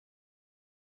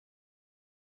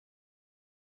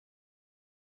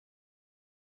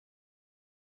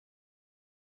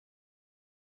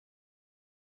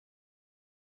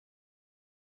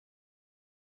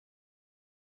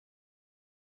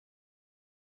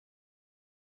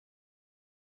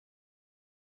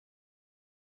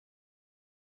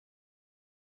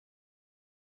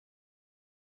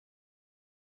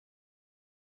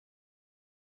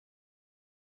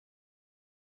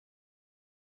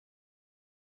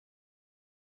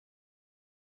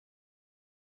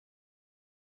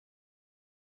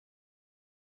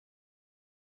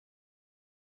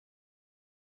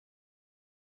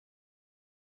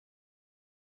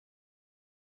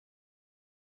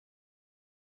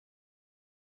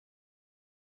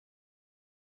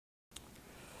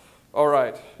All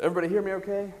right. Everybody hear me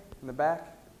okay? In the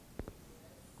back?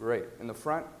 Great. In the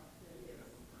front?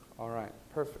 All right.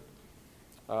 Perfect.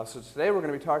 So today we're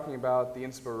going to be talking about the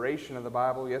inspiration of the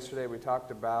Bible. Yesterday we talked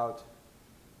about,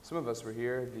 some of us were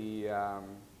here,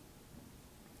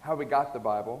 how we got the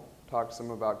Bible. Talked some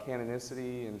about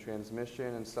canonicity and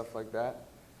transmission and stuff like that.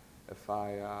 If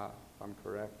I'm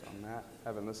correct on that.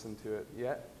 Haven't listened to it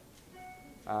yet.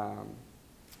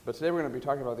 But today we're going to be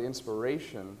talking about the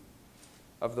inspiration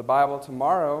of the Bible.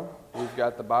 Tomorrow we've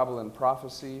got the Bible in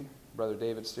prophecy. Brother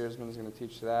David Steersman is going to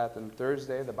teach that. Then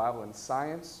Thursday, the Bible in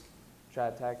science.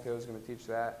 Chad Tacto is going to teach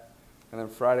that. And then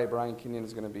Friday, Brian Kenyon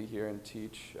is going to be here and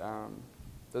teach,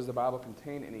 does the Bible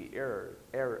contain any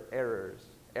errors?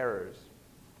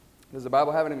 Does the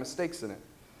Bible have any mistakes in it?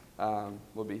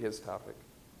 Will be his topic.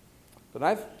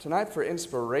 But tonight for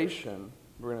inspiration,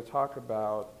 we're going to talk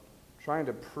about trying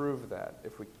to prove that,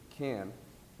 if we can,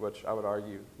 which I would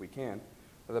argue we can,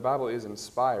 that the Bible is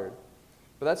inspired.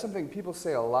 But that's something people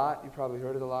say a lot. You probably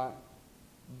heard it a lot.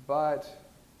 But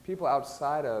people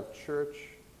outside of church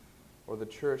or the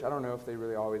church, I don't know if they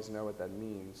really always know what that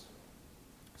means.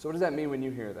 So what does that mean when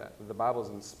you hear that the Bible is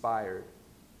inspired?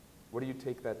 What do you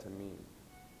take that to mean?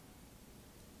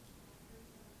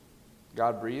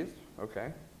 God breathed?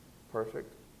 Okay.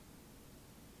 Perfect.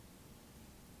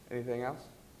 Anything else?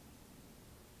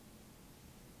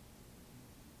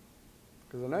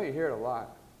 Because I know you hear it a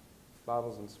lot. The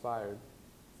Bible's inspired.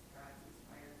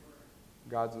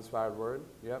 God's inspired word.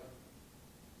 Yep.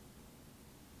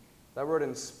 That word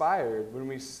inspired, when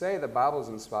we say the Bible's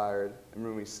inspired, and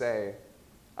when we say,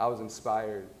 I was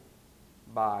inspired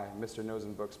by Mr.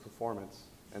 Nosenbook's performance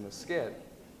in the skit,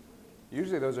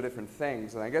 usually those are different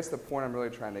things. And I guess the point I'm really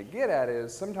trying to get at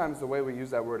is sometimes the way we use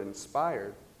that word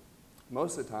inspired,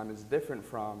 most of the time, is different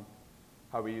from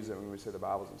how we use it when we say the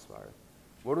Bible's inspired.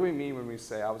 What do we mean when we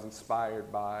say I was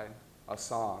inspired by a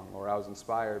song, or I was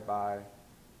inspired by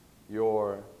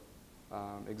your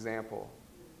example?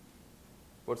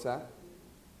 What's that?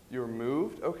 You were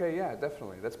moved? Okay, yeah,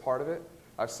 definitely. That's part of it.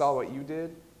 I saw what you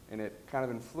did, and it kind of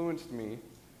influenced me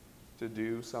to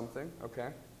do something. Okay.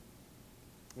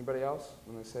 Anybody else?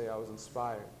 When they say I was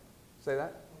inspired. Say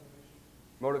that?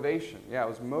 Motivation. Yeah, I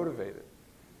was motivated.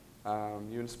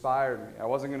 You inspired me. I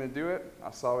wasn't going to do it.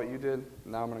 I saw what you did.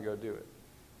 Now I'm going to go do it.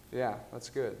 Yeah, that's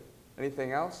good.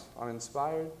 Anything else on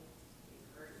inspired?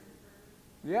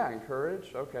 Yeah,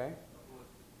 encourage. Okay.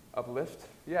 Uplift.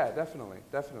 Yeah, definitely.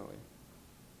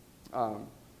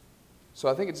 So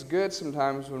I think it's good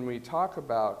sometimes when we talk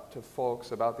to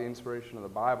folks about the inspiration of the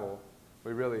Bible,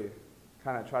 we really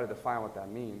kind of try to define what that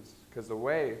means. Because the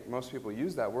way most people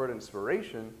use that word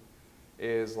inspiration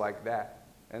is like that.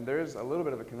 And there's a little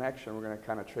bit of a connection. We're going to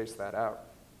kind of trace that out.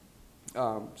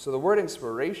 So the word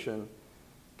inspiration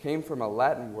came from a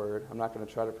Latin word. I'm not going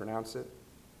to try to pronounce it.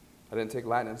 I didn't take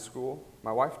Latin in school.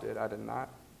 My wife did. I did not.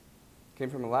 It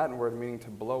came from a Latin word meaning to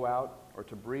blow out or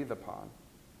to breathe upon.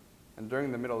 And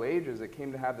during the Middle Ages, it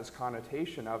came to have this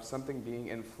connotation of something being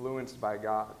influenced by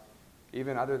God,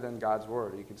 even other than God's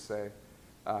word. You could say,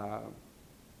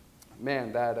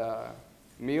 man, that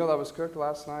meal that was cooked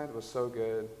last night was so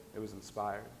good, it was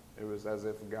inspired. It was as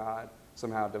if God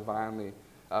somehow divinely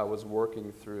was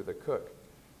working through the cook.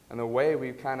 And the way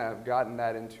we've kind of gotten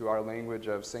that into our language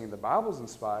of saying the Bible's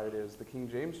inspired is the King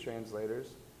James translators,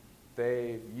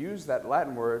 they used that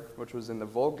Latin word, which was in the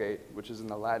Vulgate, which is in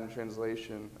the Latin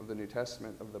translation of the New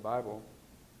Testament of the Bible,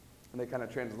 and they kind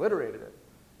of transliterated it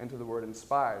into the word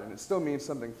inspired. And it still means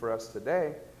something for us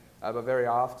today, but very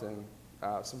often,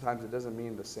 sometimes it doesn't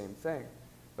mean the same thing.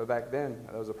 But back then,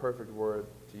 that was a perfect word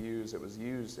to use. It was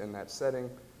used in that setting,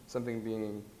 something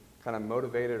being kind of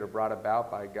motivated or brought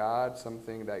about by God,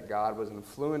 something that God was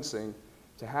influencing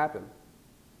to happen.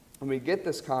 And we get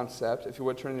this concept, if you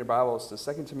would turn in your Bibles to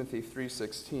 2 Timothy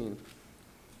 3:16.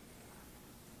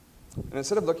 And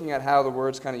instead of looking at how the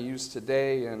word's kind of used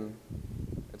today and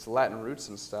its Latin roots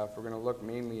and stuff, we're going to look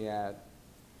mainly at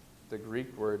the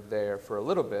Greek word there for a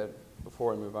little bit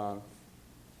before we move on.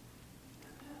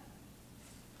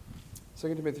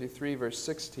 2 Timothy 3, verse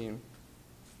 16.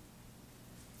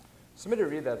 Somebody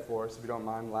read that for us, if you don't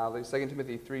mind, loudly. 2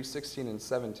 Timothy 3, 16 and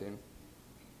 17.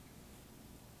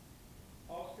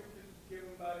 All scripture is given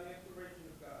by the inspiration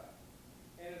of God,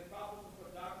 and is profitable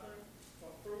for doctrine, for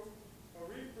proof, for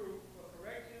reproof, for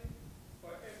correction,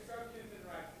 for instruction in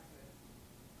righteousness,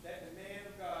 that the man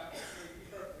of God may be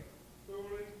perfect,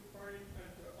 thoroughly furnished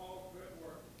unto all good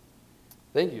works.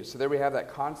 Thank you. So there we have that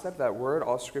concept, that word,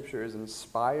 all scripture is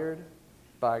inspired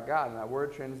by God. And that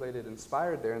word translated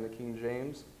inspired there in the King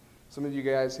James. Some of you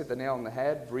guys hit the nail on the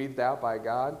head, breathed out by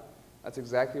God. That's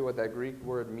exactly what that Greek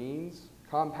word means.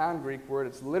 compound Greek word.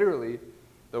 It's literally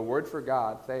the word for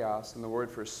God, theos, and the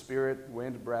word for spirit,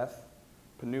 wind, breath,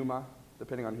 pneuma,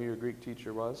 depending on who your Greek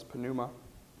teacher was, pneuma.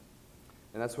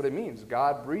 And that's what it means.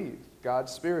 God breathed, God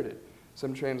spirited.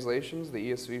 Some translations,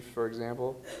 the ESV, for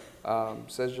example,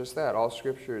 says just that. All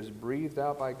Scripture is breathed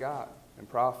out by God and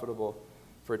profitable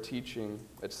for teaching,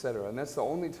 etc. And that's the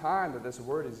only time that this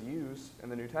word is used in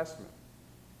the New Testament.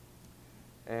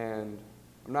 And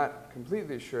I'm not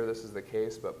completely sure this is the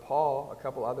case, but Paul, a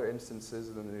couple other instances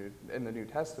in the New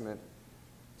Testament,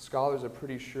 scholars are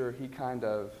pretty sure he kind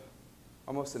of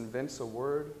almost invents a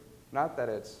word. Not that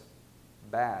it's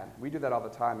bad. We do that all the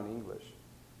time in English.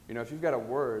 You know, if you've got a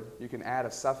word, you can add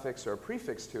a suffix or a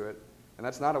prefix to it, and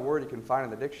that's not a word you can find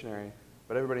in the dictionary,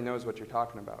 but everybody knows what you're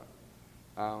talking about.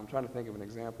 I'm trying to think of an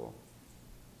example,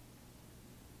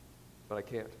 but I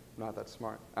can't. I'm not that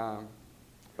smart.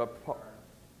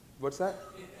 What's that?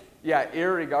 Yeah,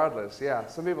 irregardless. Yeah,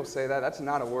 some people say that. That's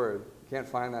not a word. You can't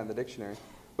find that in the dictionary.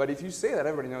 But if you say that,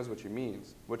 everybody knows what you mean.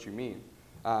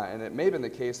 And it may have been the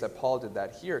case that Paul did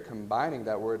that here, combining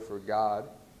that word for God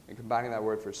and combining that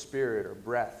word for spirit or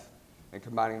breath and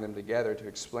combining them together to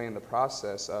explain the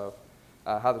process of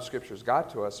how the Scriptures got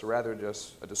to us, rather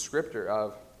just a descriptor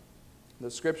of the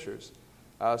Scriptures.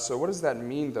 So what does that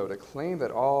mean, though, to claim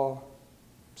that all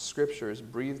Scripture is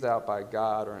breathed out by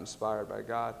God or inspired by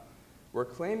God? We're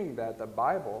claiming that the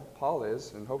Bible, Paul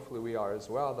is, and hopefully we are as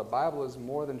well, the Bible is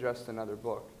more than just another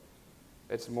book.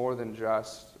 It's more than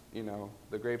just,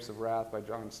 The Grapes of Wrath by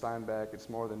John Steinbeck. It's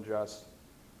more than just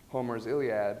Homer's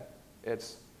Iliad.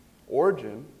 Its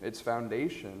origin, its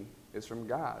foundation, is from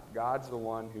God. God's the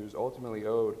one who's ultimately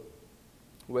owed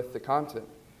with the content.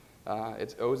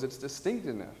 It owes its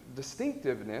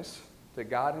distinctiveness to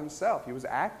God himself. He was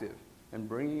active in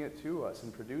bringing it to us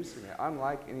and producing it,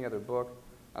 unlike any other book,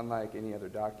 unlike any other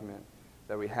document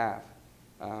that we have.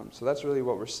 So that's really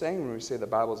what we're saying when we say the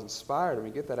Bible is inspired, and we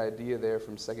get that idea there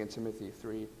from 2 Timothy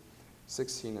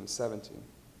 3:16 and 17.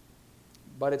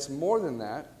 But it's more than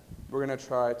that. We're going to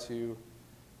try to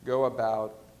go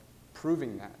about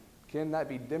proving that. Can that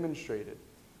be demonstrated?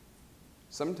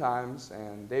 Sometimes,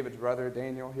 and David's brother,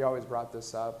 Daniel, he always brought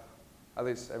this up, at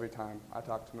least every time I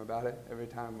talked to him about it, every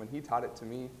time when he taught it to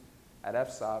me at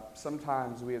FSOP.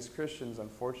 Sometimes we as Christians,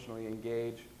 unfortunately,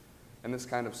 engage in this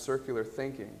kind of circular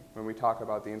thinking when we talk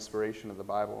about the inspiration of the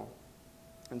Bible.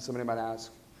 And somebody might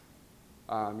ask,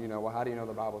 well, how do you know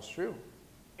the Bible's true?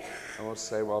 And we'll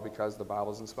say, well, because the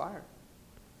Bible's inspired.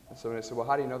 And somebody said, well,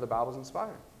 how do you know the Bible's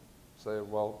inspired? Say,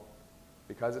 well,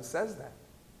 because it says that.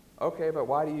 Okay, but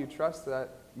why do you trust that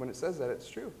when it says that it's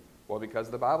true? Well,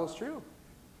 because the Bible's true.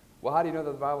 Well, how do you know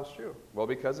that the Bible's true? Well,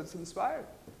 because it's inspired.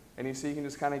 And you see, you can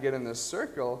just kind of get in this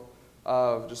circle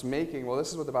of just making, well,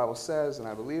 this is what the Bible says, and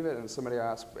I believe it, and somebody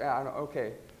asks, yeah, I don't,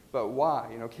 okay, but why?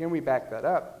 Can we back that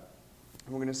up?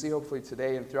 And we're going to see hopefully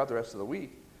today and throughout the rest of the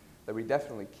week that we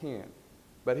definitely can.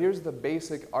 But here's the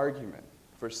basic argument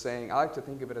for saying, I like to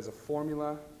think of it as a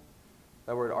formula.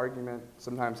 That word argument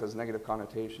sometimes has negative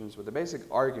connotations, but the basic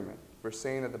argument for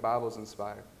saying that the Bible is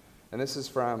inspired. And this is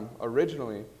from,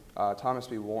 originally, Thomas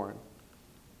B. Warren.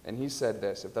 And he said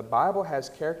this: if the Bible has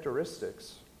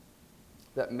characteristics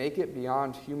that make it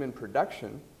beyond human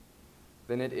production,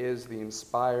 then it is the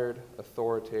inspired,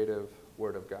 authoritative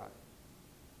Word of God.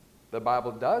 The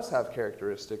Bible does have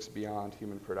characteristics beyond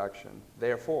human production.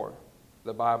 Therefore,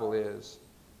 the Bible is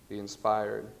the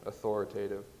inspired,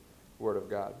 authoritative Word of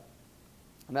God.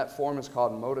 And that form is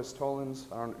called modus tollens.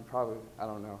 I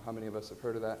don't know how many of us have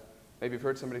heard of that. Maybe you've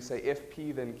heard somebody say, if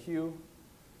P, then Q.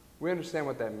 We understand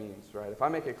what that means, right? If I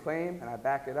make a claim and I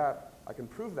back it up, I can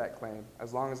prove that claim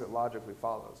as long as it logically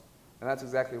follows. And that's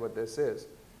exactly what this is.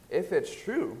 If it's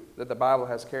true that the Bible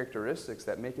has characteristics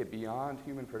that make it beyond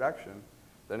human production,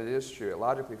 then it is true. It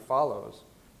logically follows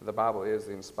that the Bible is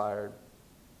the inspired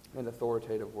and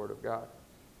authoritative Word of God.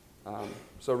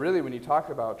 So really, when you talk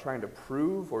about trying to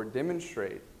prove or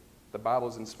demonstrate the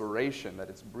Bible's inspiration, that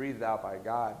it's breathed out by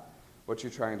God, what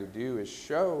you're trying to do is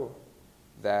show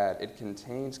that it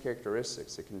contains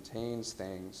characteristics, it contains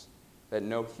things that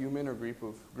no human or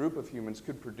group of humans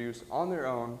could produce on their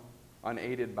own,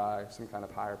 unaided by some kind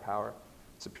of higher power,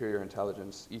 superior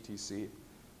intelligence, etc.,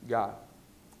 God.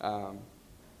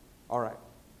 All right.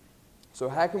 So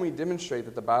how can we demonstrate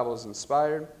that the Bible is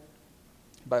inspired?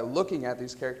 By looking at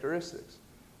these characteristics.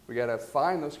 We got to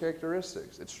find those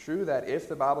characteristics. It's true that if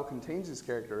the Bible contains these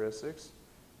characteristics,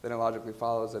 then it logically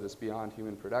follows that it's beyond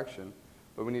human production.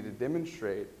 But we need to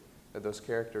demonstrate that those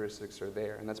characteristics are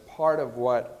there. And that's part of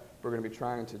what we're going to be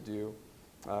trying to do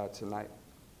tonight.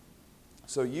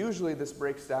 So usually this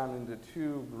breaks down into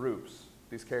two groups,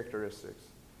 these characteristics.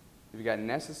 You've got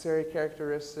necessary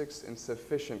characteristics and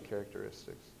sufficient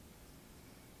characteristics.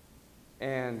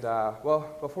 And,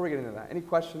 well, before we get into that, any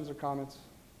questions or comments?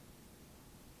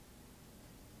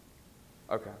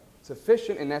 Okay.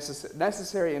 Sufficient and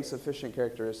necessary and sufficient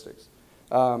characteristics.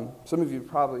 Some of you have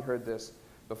probably heard this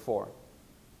before.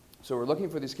 So we're looking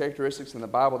for these characteristics in the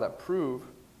Bible that prove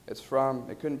it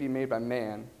couldn't be made by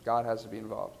man. God has to be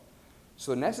involved.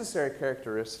 So necessary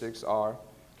characteristics are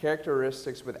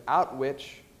characteristics without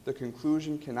which the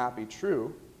conclusion cannot be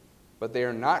true, but they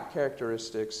are not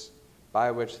characteristics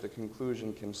by which the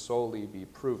conclusion can solely be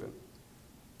proven.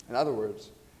 In other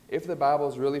words, if the Bible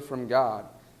is really from God,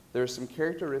 there are some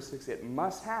characteristics it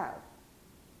must have,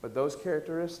 but those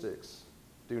characteristics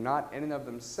do not in and of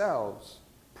themselves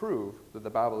prove that the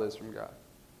Bible is from God.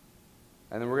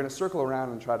 And then we're going to circle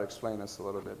around and try to explain this a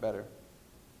little bit better.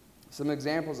 Some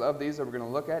examples of these that we're going to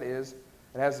look at is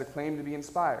it has the claim to be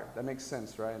inspired. That makes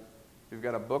sense, right? You've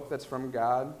got a book that's from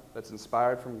God, that's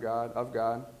inspired from God, of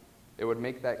God, it would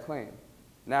make that claim.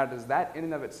 Now, does that in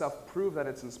and of itself prove that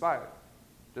it's inspired?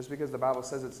 Just because the Bible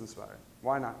says it's inspired.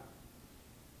 Why not?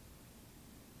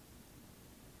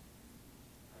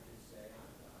 I can say I'm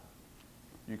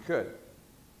God. You could.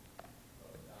 But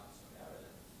without some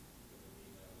evidence,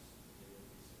 there would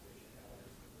be sufficient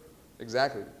evidence to prove it.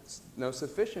 Exactly. No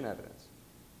sufficient evidence.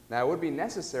 Now, it would be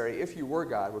necessary if you were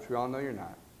God, which we all know you're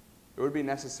not. It would be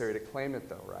necessary to claim it,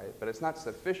 though, right? But it's not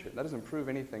sufficient. That doesn't prove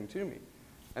anything to me.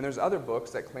 And there's other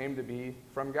books that claim to be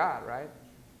from God, right?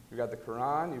 You've got the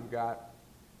Quran, you've got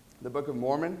the Book of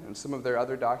Mormon, and some of their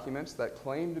other documents that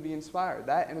claim to be inspired.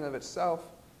 That in and of itself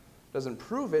doesn't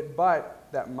prove it, but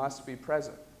that must be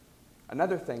present.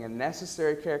 Another thing, a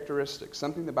necessary characteristic,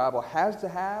 something the Bible has to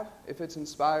have if it's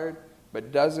inspired,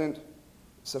 but doesn't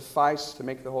suffice to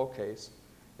make the whole case,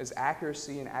 is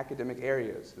accuracy in academic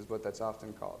areas, is what that's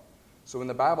often called. So when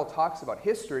the Bible talks about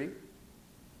history,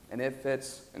 and if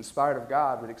it's inspired of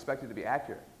God, we'd expect it to be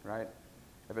accurate, right?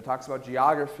 If it talks about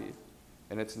geography,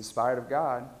 and it's inspired of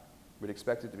God, we'd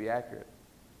expect it to be accurate.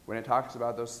 When it talks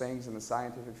about those things in the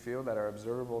scientific field that are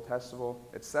observable, testable,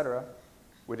 etc.,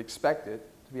 we'd expect it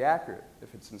to be accurate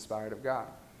if it's inspired of God.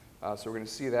 So we're going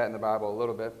to see that in the Bible a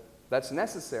little bit. That's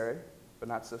necessary, but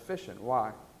not sufficient.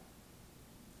 Why?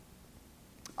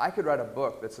 I could write a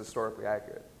book that's historically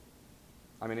accurate.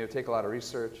 I mean, it would take a lot of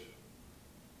research.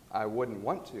 I wouldn't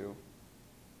want to,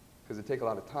 because it'd take a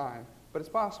lot of time, but it's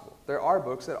possible. There are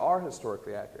books that are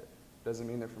historically accurate. Doesn't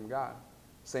mean they're from God.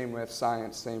 Same with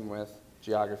science, same with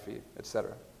geography,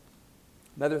 etc.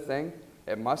 Another thing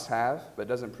it must have, but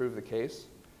doesn't prove the case,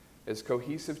 is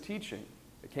cohesive teaching.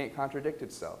 It can't contradict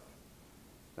itself.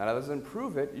 Now, that doesn't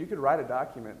prove it. You could write a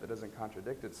document that doesn't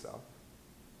contradict itself,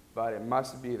 but it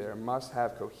must be there. It must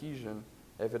have cohesion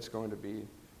if it's going to be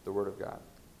the Word of God.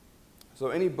 So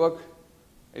any book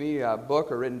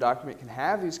or written document can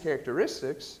have these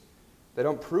characteristics. They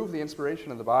don't prove the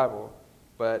inspiration of the Bible,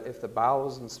 but if the Bible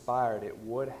is inspired, it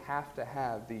would have to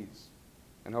have these.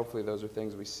 And hopefully those are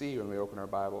things we see when we open our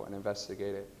Bible and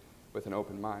investigate it with an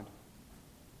open mind.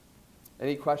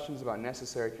 Any questions about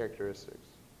necessary characteristics?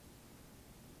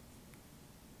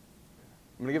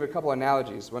 I'm going to give a couple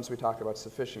analogies once we talk about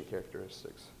sufficient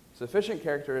characteristics. Sufficient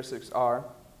characteristics are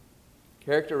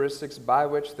characteristics by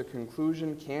which the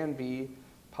conclusion can be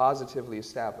positively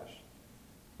established.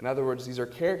 In other words, these are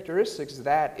characteristics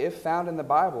that, if found in the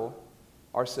Bible,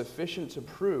 are sufficient to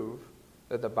prove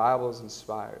that the Bible is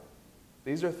inspired.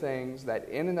 These are things that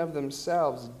in and of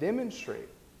themselves demonstrate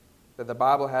that the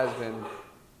Bible has been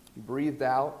breathed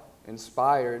out,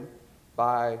 inspired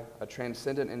by a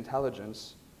transcendent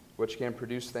intelligence which can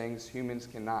produce things humans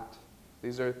cannot.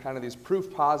 These are kind of these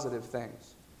proof positive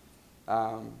things.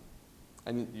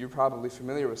 And you're probably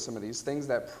familiar with some of these things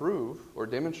that prove or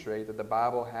demonstrate that the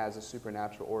Bible has a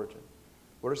supernatural origin.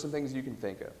 What are some things you can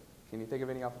think of? Can you think of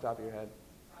any off the top of your head?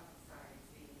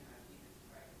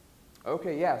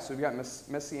 Okay, yeah, so we've got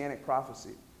messianic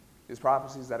prophecy. These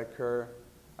prophecies that occur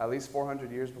at least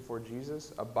 400 years before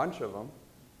Jesus, a bunch of them,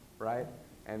 right?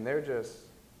 And they're just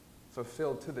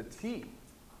fulfilled to the T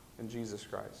in Jesus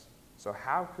Christ. So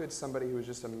how could somebody who is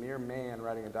just a mere man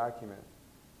writing a document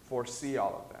foresee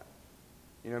all of that?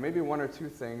 You know, maybe one or two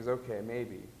things, okay,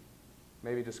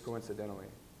 maybe just coincidentally.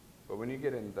 But when you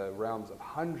get in the realms of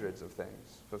hundreds of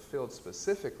things fulfilled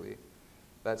specifically,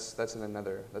 that's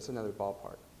another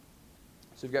ballpark.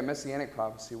 So you've got messianic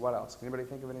prophecy. What else? Can anybody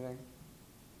think of anything?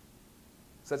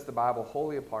 Sets the Bible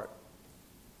wholly apart.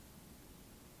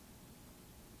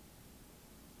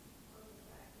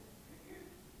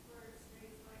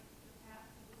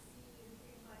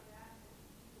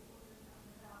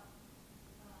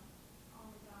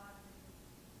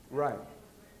 Right.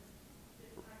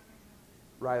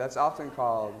 Right, that's often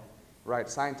called, right,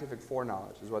 scientific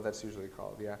foreknowledge is what that's usually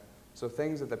called, yeah. So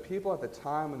things that the people at the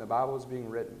time when the Bible was being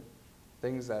written,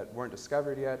 things that weren't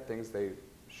discovered yet, things they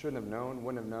shouldn't have known,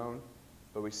 wouldn't have known,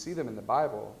 but we see them in the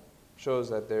Bible,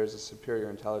 shows that there's a superior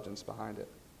intelligence behind it.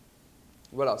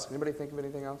 What else? Can anybody think of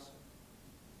anything else?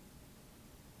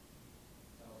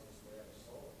 Tells us we have a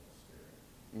soul in the spirit.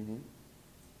 Mm-hmm.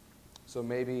 So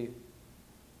maybe,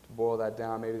 to boil that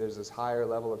down, maybe there's this higher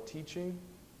level of teaching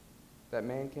that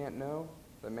man can't know,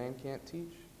 that man can't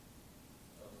teach.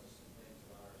 Tells us some things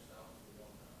about ourselves we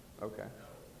don't know. Okay.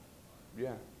 We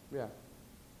don't know about.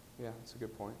 Yeah, that's a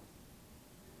good point.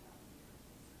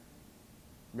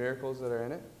 Miracles that are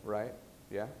in it, right?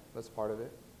 Yeah, that's part of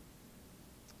it.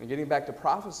 And getting back to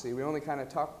prophecy, we only kind of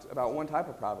talked about one type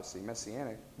of prophecy,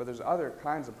 messianic, but there's other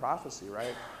kinds of prophecy,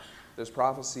 right? There's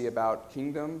prophecy about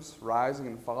kingdoms rising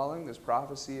and falling. There's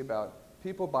prophecy about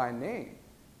people by name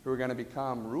who are going to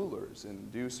become rulers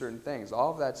and do certain things.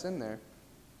 All of that's in there.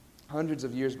 Hundreds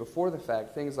of years before the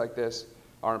fact, things like this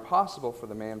are impossible for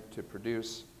man to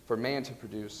produce.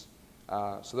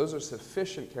 So those are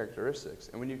sufficient characteristics.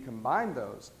 And when you combine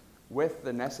those with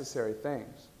the necessary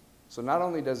things, so not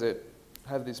only does it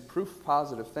have these proof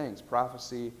positive things,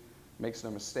 prophecy, makes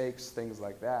no mistakes, things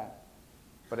like that,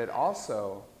 but it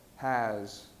also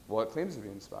has, well, it claims to be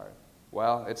inspired.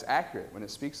 Well, it's accurate when it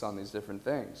speaks on these different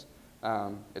things,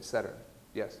 etc.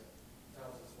 Yes?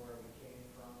 Tells us where we came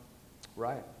from,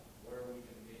 Right, where we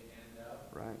can end up,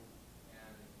 right. and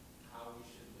how we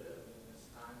should live in this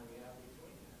time we have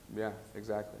between them. Yeah,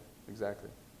 exactly.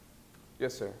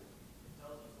 Yes, sir? It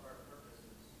tells us what our purpose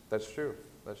is.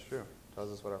 That's true. Tells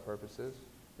us what our purpose is.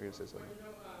 You're going to say something?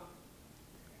 Well,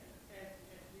 as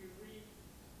you read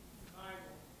the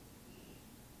Bible,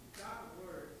 God's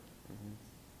word Mm-hmm.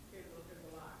 is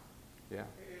a lot. Yeah,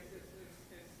 It's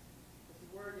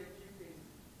a word that you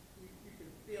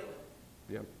can feel it,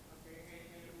 yep. okay, and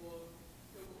it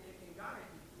can guide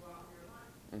you throughout your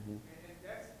life. Mm-hmm. And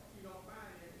that's you don't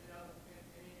find in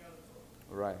any other book.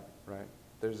 Right.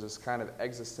 There's this kind of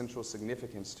existential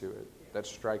significance to it that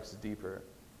strikes deeper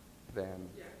than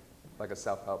Yeah. like a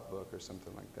self-help book or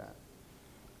something like that.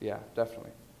 Yeah,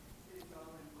 definitely. It's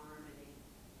all in harmony.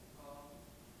 All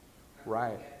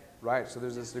Right. So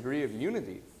there's this degree of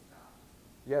unity.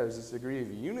 Yeah, there's this degree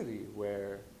of unity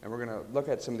where, and we're going to look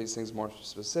at some of these things more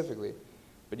specifically,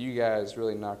 but you guys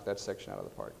really knocked that section out of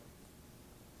the park.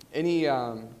 Any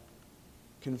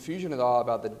confusion at all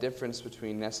about the difference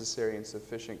between necessary and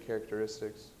sufficient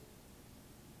characteristics?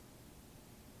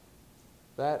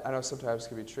 That, I know sometimes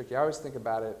can be tricky. I always think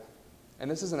about it, and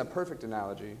this isn't a perfect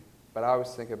analogy, but I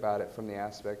always think about it from the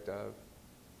aspect of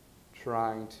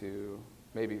trying to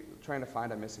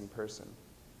find a missing person.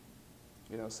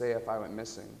 You know, say if I went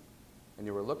missing and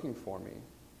you were looking for me,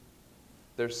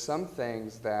 there's some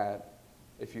things that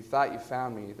if you thought you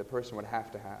found me, the person would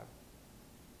have to have.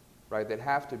 Right? They'd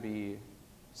have to be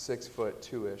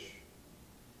 6'2"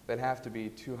 They'd have to be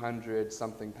 200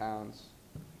 something pounds,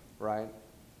 right?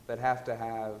 They'd have to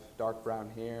have dark brown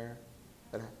hair.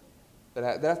 They'd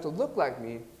have to look like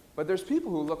me, but there's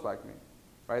people who look like me,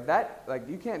 right? That, like,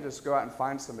 you can't just go out and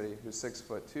find somebody who's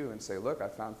 6'2" and say, look, I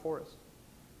found Forrest.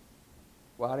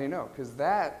 Well, how do you know? Because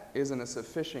that isn't a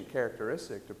sufficient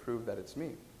characteristic to prove that it's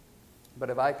me. But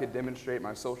if I could demonstrate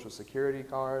my social security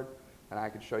card, and I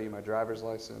could show you my driver's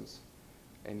license,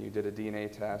 and you did a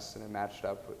DNA test and it matched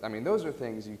up with, I mean, those are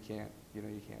things you can't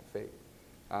fake.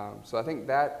 So I think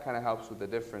that kind of helps with the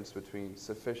difference between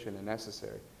sufficient and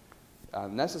necessary.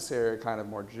 Necessary, kind of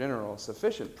more general.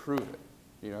 Sufficient, prove it.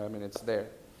 You know, I mean, it's there.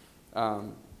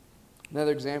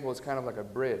 Another example is kind of like a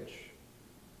bridge.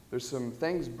 There's some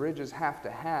things bridges have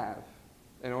to have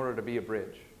in order to be a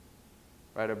bridge.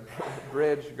 Right? A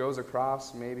bridge goes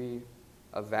across maybe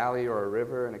a valley or a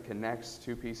river, and it connects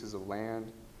two pieces of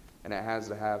land, and it has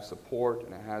to have support,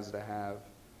 and it has to have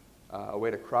a way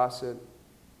to cross it.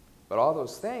 But all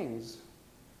those things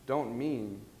don't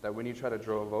mean that when you try to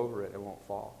drive over it, it won't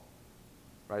fall.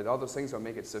 Right? All those things don't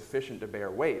make it sufficient to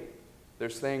bear weight.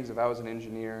 There's things, if I was an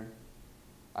engineer,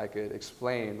 I could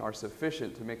explain are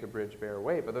sufficient to make a bridge bear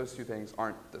weight, but those two things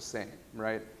aren't the same,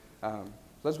 right?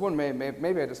 That's one,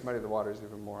 maybe I just muddy the waters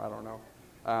even more, I don't know.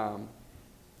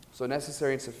 So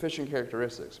necessary and sufficient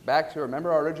characteristics. Back to,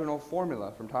 remember our original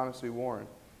formula from Thomas V. Warren.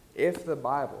 If the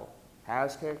Bible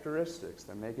has characteristics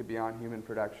that make it beyond human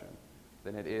production,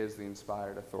 then it is the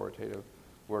inspired, authoritative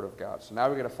Word of God. So now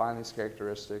we're going to find these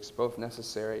characteristics, both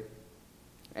necessary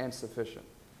and sufficient.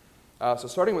 So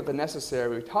starting with the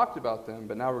necessary, we talked about them,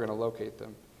 but now we're going to locate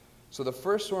them. So the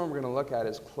first one we're going to look at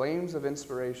is claims of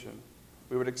inspiration.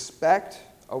 We would expect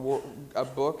a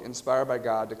book inspired by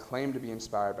God to claim to be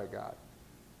inspired by God.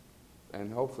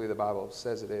 And hopefully the Bible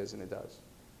says it is, and it does.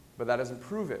 But that doesn't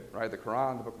prove it, right? The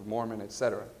Quran, the Book of Mormon,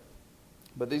 etc.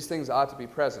 But these things ought to be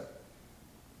present.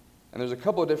 And there's a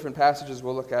couple of different passages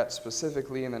we'll look at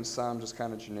specifically, and then some just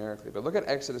kind of generically. But look at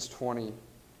Exodus 20,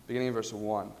 beginning in verse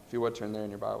 1, if you would turn there in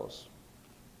your Bibles.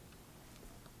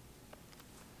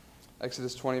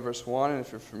 Exodus 20, verse 1, and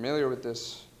if you're familiar with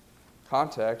this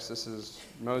context, this is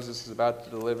Moses is about to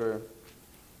deliver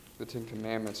the Ten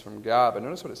Commandments from God. But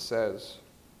notice what it says.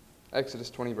 Exodus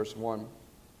 20, verse 1.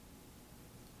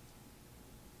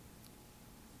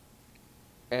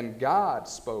 And God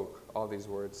spoke all these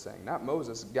words, saying, not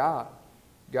Moses, God.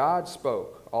 God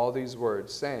spoke all these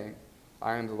words, saying,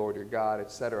 I am the Lord your God,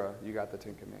 etc. You got the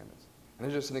Ten Commandments. And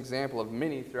there's just an example of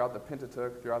many throughout the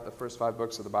Pentateuch, throughout the first 5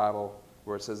 books of the Bible,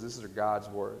 where it says these are God's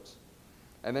words.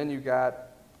 And then you've got,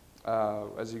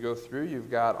 as you go through,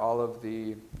 you've got all of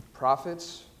the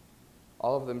prophets.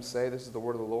 All of them say this is the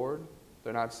word of the Lord.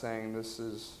 They're not saying this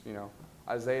is,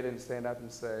 Isaiah didn't stand up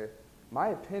and say, my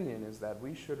opinion is that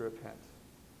we should repent.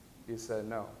 He said,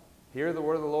 no, hear the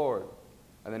word of the Lord.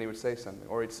 And then he would say something.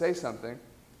 Or he'd say something,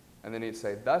 and then he'd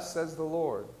say, thus says the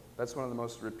Lord. That's one of the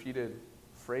most repeated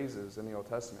phrases in the Old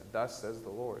Testament. Thus says the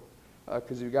Lord.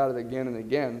 Because you've got it again and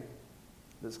again,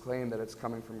 this claim that it's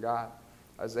coming from God.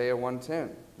 Isaiah 1:10,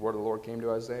 the word of the Lord came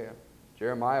to Isaiah.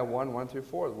 Jeremiah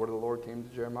 1:1-4, the word of the Lord came to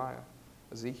Jeremiah.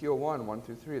 Ezekiel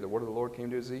 1:1-3, the word of the Lord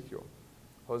came to Ezekiel.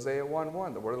 Hosea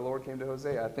 1:1, the word of the Lord came to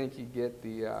Hosea. I think you get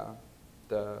the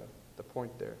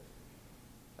point there.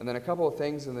 And then a couple of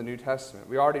things in the New Testament.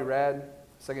 We already read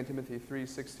 2 Timothy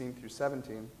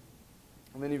 3:16-17.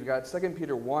 And then you've got 2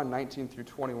 Peter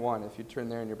 1:19-21, if you turn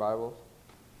there in your Bible.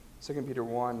 2 Peter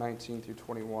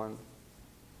 1:19-21.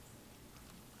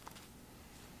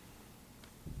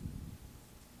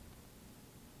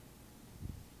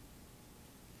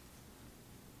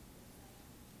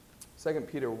 2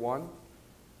 Peter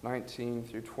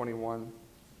 1:19-21.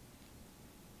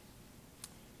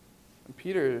 And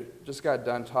Peter just got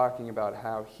done talking about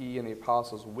how he and the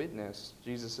apostles witnessed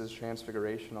Jesus'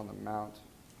 transfiguration on the Mount.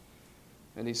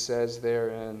 And he says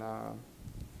there in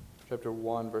chapter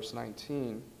 1, verse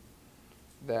 19,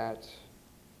 that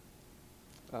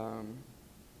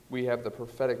we have the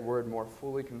prophetic word more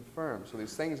fully confirmed. So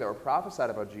these things that were prophesied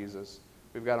about Jesus,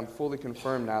 we've got them fully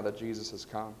confirmed now that Jesus has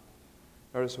come.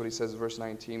 Notice what he says in verse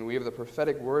 19. We have the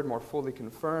prophetic word more fully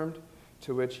confirmed,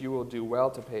 to which you will do well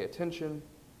to pay attention,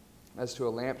 as to a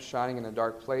lamp shining in a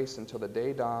dark place until the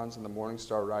day dawns and the morning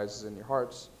star rises in your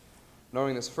hearts.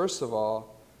 Knowing this, first of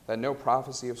all, that no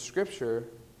prophecy of Scripture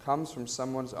comes from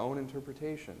someone's own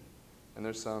interpretation.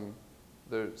 And some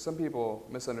people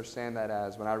misunderstand that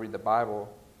as, when I read the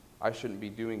Bible, I shouldn't be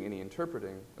doing any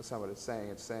interpreting. That's not what it's saying.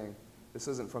 It's saying this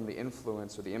isn't from the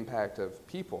influence or the impact of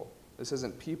people. This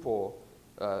isn't people.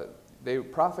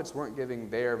 Prophets weren't giving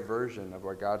their version of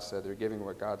what God said. They're giving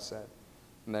what God said.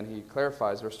 And then he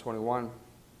clarifies, verse 21,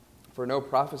 for no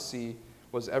prophecy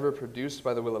was ever produced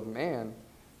by the will of man,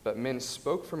 but men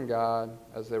spoke from God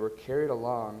as they were carried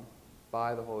along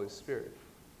by the Holy Spirit.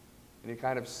 And you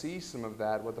kind of see some of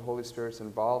that, what the Holy Spirit's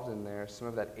involved in there, some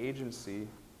of that agency,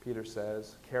 Peter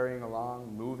says, carrying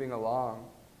along, moving along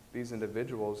these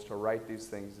individuals to write these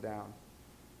things down.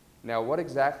 Now, what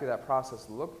exactly that process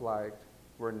looked like,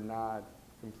 we're not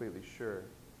completely sure.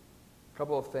 A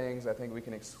couple of things I think we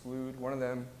can exclude. One of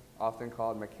them, often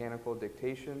called mechanical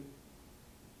dictation.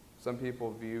 Some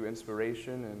people view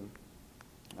inspiration,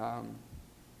 and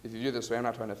if you view it this way, I'm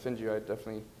not trying to offend you, I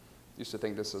definitely used to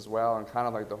think this as well, and kind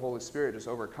of like the Holy Spirit just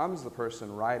overcomes the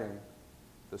person writing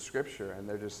the Scripture, and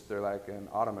they're like an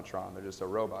automatron, they're just a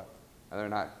robot, and they're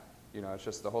not, it's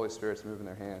just the Holy Spirit's moving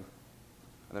their hand,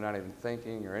 and they're not even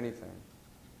thinking or anything.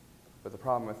 But the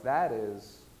problem with that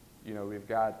is, we've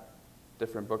got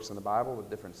different books in the Bible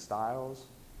with different styles,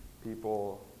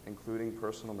 people including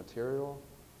personal material,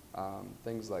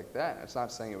 things like that. It's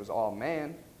not saying it was all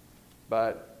man,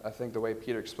 but I think the way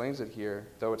Peter explains it here,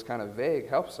 though it's kind of vague,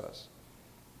 helps us.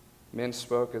 Men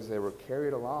spoke as they were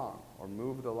carried along or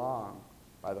moved along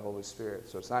by the Holy Spirit.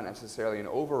 So it's not necessarily an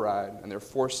override, and they're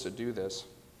forced to do this,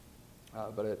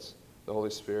 but it's the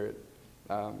Holy Spirit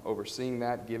overseeing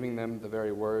that, giving them the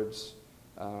very words.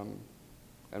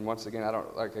 And once again, I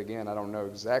don't know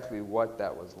exactly what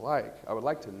that was like. I would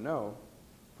like to know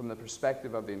from the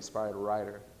perspective of the inspired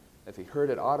writer, if he heard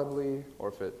it audibly or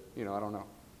if it, I don't know.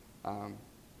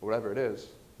 Whatever it is,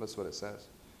 that's what it says.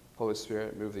 Holy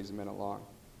Spirit moved these men along,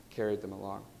 carried them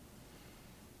along.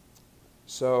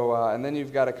 So, and then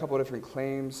you've got a couple of different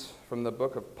claims from the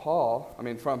book of Paul.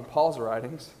 From Paul's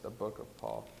writings, the book of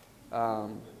Paul.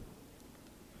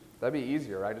 That'd be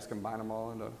easier, right? Just combine them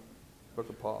all into the book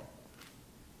of Paul.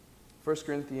 1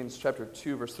 Corinthians chapter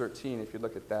 2, verse 13, if you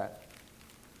look at that.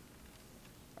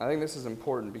 I think this is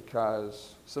important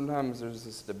because sometimes there's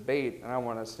this debate, and I don't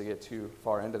want us to get too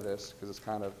far into this because it's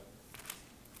kind of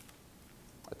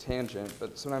a tangent,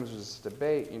 but sometimes there's this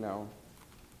debate,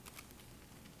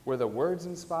 were the words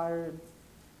inspired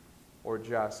or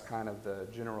just kind of the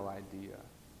general idea?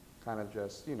 Kind of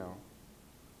just,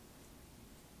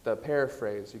 the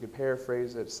paraphrase. You could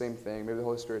paraphrase it, same thing. Maybe the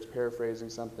Holy Spirit's paraphrasing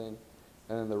something,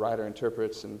 and then the writer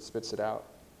interprets and spits it out.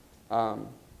 But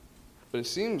it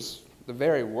seems the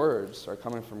very words are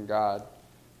coming from God.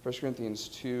 1 Corinthians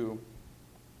 2,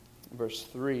 verse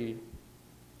 3,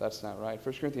 that's not right.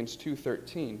 1 Corinthians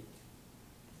 2:13.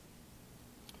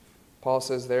 Paul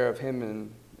says there of him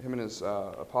and his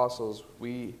apostles,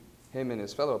 him and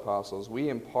his fellow apostles, we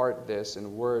impart this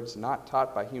in words not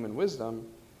taught by human wisdom,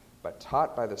 but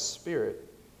taught by the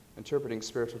Spirit, interpreting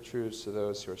spiritual truths to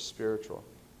those who are spiritual.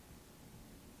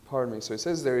 Pardon me. So he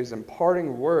says there he's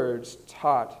imparting words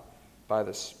taught by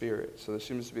the Spirit. So there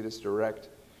seems to be this direct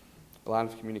line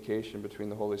of communication between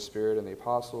the Holy Spirit and the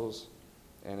apostles,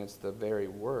 and it's the very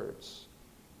words.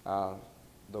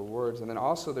 The words. And then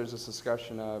also there's this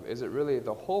discussion of, is it really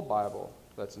the whole Bible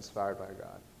that's inspired by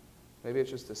God? Maybe it's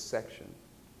just a section.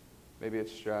 Maybe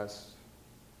it's just,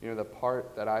 the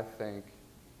part that I think.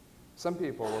 Some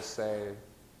people will say,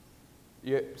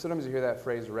 sometimes you hear that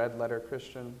phrase, red letter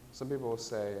Christian. Some people will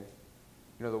say,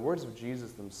 the words of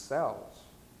Jesus themselves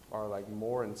are like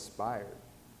more inspired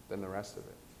than the rest of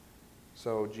it.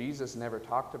 So Jesus never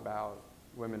talked about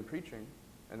women preaching,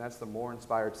 and that's the more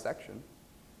inspired section.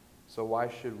 So why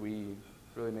should we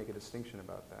really make a distinction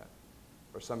about that?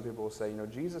 Or some people will say,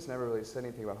 Jesus never really said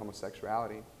anything about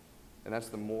homosexuality, and that's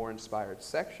the more inspired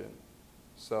section.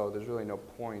 So there's really no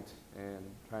point in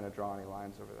trying to draw any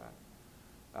lines over that.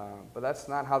 But that's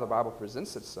not how the Bible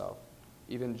presents itself.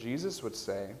 Even Jesus would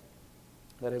say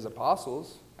that his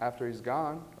apostles, after he's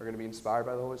gone, are going to be inspired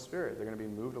by the Holy Spirit. They're going to be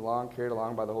moved along, carried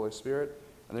along by the Holy Spirit,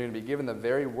 and they're going to be given the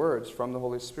very words from the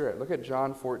Holy Spirit. Look at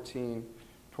John 14,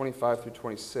 25 through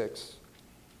 26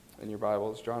 in your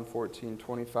Bibles. John 14,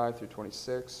 25 through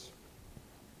 26.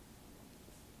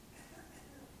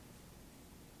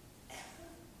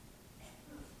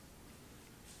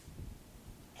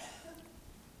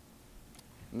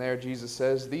 And there Jesus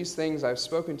says, "These things I've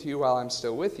spoken to you while I'm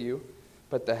still with you,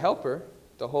 but the Helper,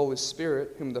 the Holy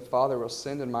Spirit, whom the Father will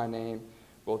send in my name,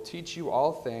 will teach you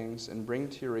all things and bring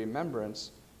to your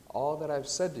remembrance all that I've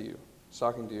said to you." He's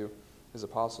talking to his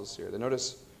apostles here. Then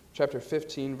notice chapter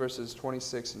 15, verses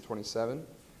 26 and 27.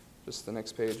 Just the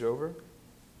next page over.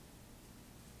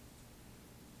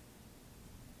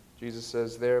 Jesus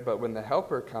says there, "But when the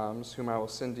Helper comes, whom I will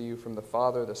send to you from the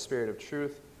Father, the Spirit of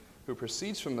truth, who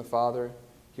proceeds from the Father,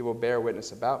 he will bear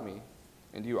witness about me.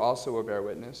 And you also will bear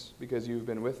witness, because you have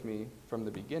been with me from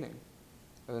the beginning."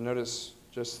 And then notice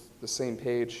just the same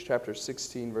page, chapter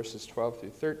 16, verses 12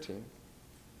 through 13.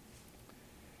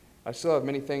 "I still have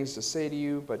many things to say to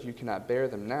you, but you cannot bear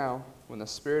them now. When the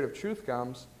Spirit of truth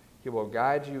comes, he will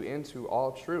guide you into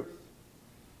all truth.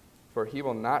 For he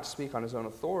will not speak on his own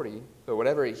authority, but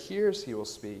whatever he hears he will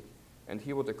speak, and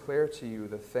he will declare to you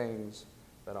the things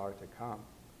that are to come."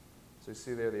 So you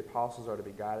see there, the apostles are to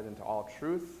be guided into all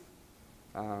truth.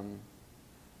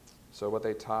 So what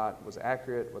they taught was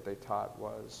accurate. What they taught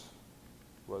was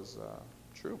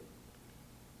true.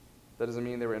 That doesn't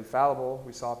mean they were infallible.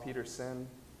 We saw Peter sin.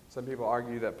 Some people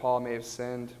argue that Paul may have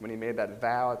sinned when he made that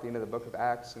vow at the end of the book of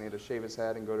Acts and he had to shave his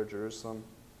head and go to Jerusalem.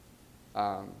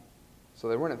 So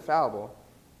they weren't infallible,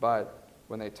 but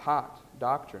when they taught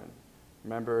doctrine,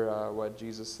 remember what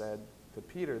Jesus said to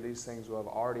Peter, "These things will have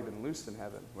already been loosed in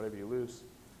heaven. Whatever you loose,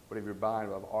 whatever you bind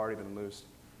will have already been loosed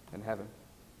in heaven."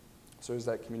 So there's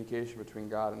that communication between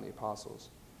God and the apostles.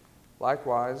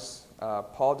 Likewise,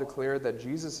 Paul declared that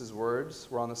Jesus'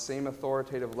 words were on the same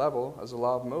authoritative level as the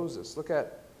law of Moses. Look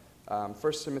at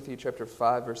 1 Timothy chapter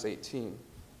 5, verse 18,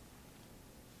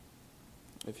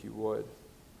 if you would.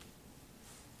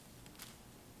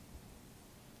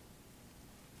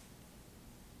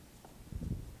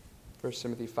 1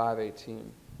 Timothy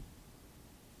 5:18.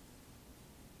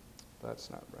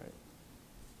 That's not right.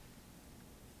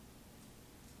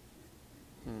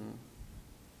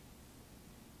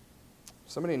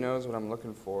 Somebody knows what I'm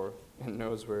looking for and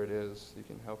knows where it is. You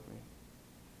can help me.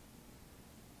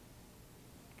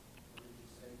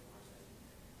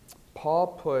 Paul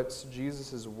puts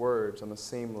Jesus' words on the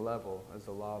same level as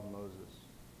the law of Moses.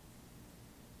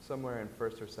 Somewhere in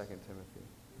 1st or 2nd Timothy.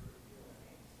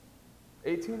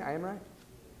 18, I am right?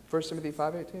 1 Timothy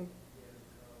 5:18?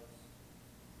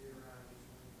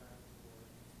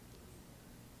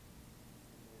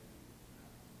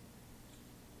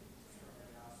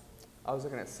 I was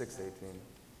looking at 6:18.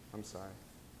 I'm sorry.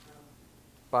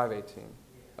 5:18.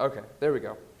 Okay, there we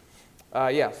go.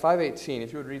 5:18.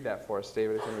 If you would read that for us,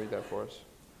 David, if you would read that for us.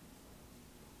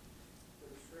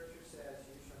 For the scripture says,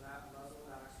 "You shall not muzzle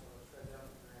an ox while it treads out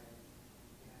the grain,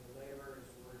 and the laborer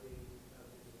is worthy of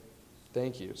his wages."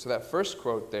 Thank you. So that first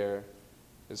quote there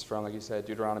is from, like you said,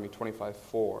 Deuteronomy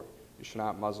 25:4. You shall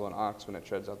not muzzle an ox when it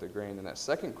treads out the grain. And that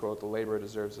second quote, the laborer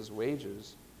deserves his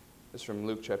wages, is from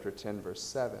Luke chapter 10, verse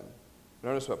 7.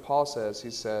 Notice what Paul says.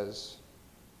 He says,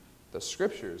 the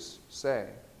scriptures say.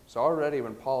 So already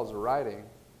when Paul is writing,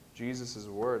 Jesus'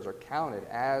 words are counted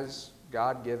as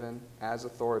God-given, as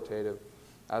authoritative,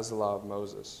 as the law of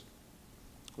Moses.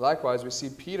 Likewise, we see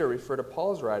Peter refer to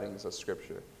Paul's writings as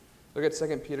scripture. Look at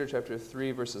 2 Peter chapter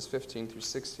 3, verses 15 through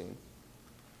 16.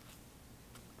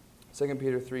 2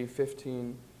 Peter 3,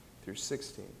 15 through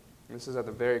 16. And this is at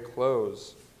the very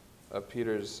close of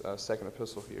Peter's second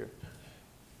epistle here.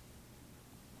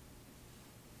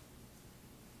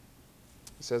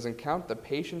 He says, "And count the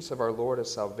patience of our Lord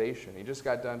as salvation." He just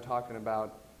got done talking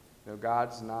about,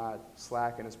 God's not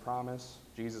slack in his promise.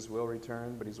 Jesus will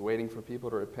return, but he's waiting for people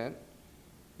to repent.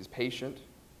 He's patient,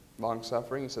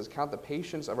 long-suffering. He says, "Count the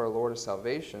patience of our Lord as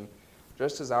salvation,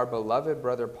 just as our beloved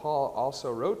brother Paul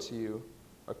also wrote to you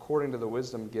according to the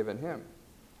wisdom given him.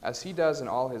 As he does in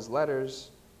all his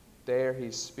letters, there he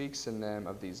speaks in them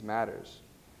of these matters."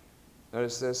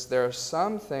 Notice this, "There are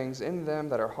some things in them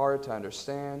that are hard to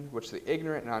understand, which the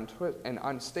ignorant and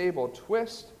unstable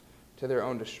twist to their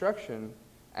own destruction,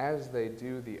 as they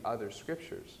do the other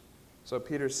scriptures." So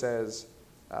Peter says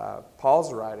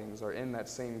Paul's writings are in that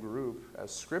same group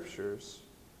as scriptures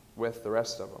with the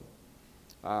rest of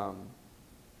them.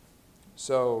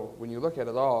 So when you look at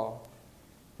it all,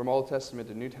 from Old Testament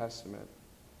to New Testament,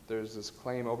 there's this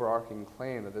overarching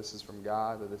claim that this is from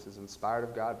God, that this is inspired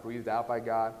of God, breathed out by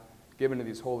God, given to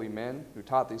these holy men who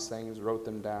taught these things, wrote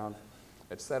them down,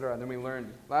 etc. And then we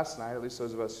learned last night, at least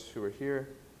those of us who were here,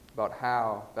 about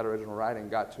how that original writing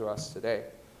got to us today.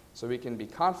 So we can be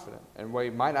confident. And we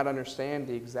might not understand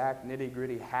the exact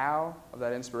nitty-gritty how of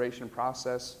that inspiration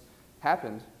process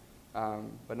happened,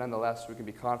 but nonetheless, we can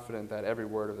be confident that every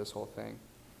word of this whole thing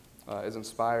is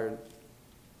inspired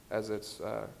as it's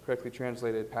correctly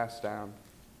translated, passed down,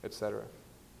 etc.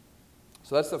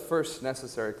 So that's the first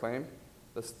necessary claim.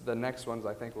 The next ones,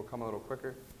 I think, will come a little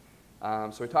quicker.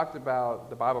 So we talked about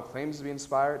the Bible claims to be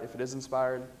inspired. If it is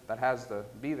inspired, that has to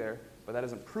be there, but that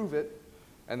doesn't prove it.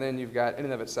 And then you've got in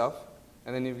and of itself,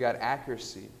 and then you've got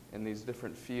accuracy in these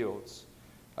different fields,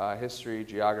 history,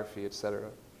 geography, etc.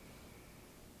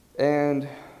 And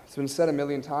it's been said a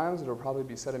million times, it'll probably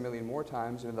be said a million more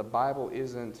times, the Bible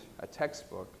isn't a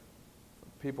textbook.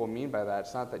 What people mean by that,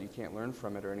 it's not that you can't learn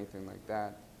from it or anything like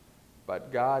that,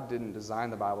 but God didn't design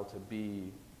the Bible to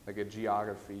be like a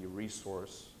geography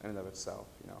resource in and of itself.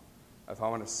 If I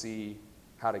want to see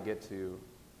how to get to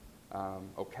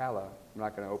Ocala, I'm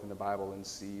not going to open the Bible and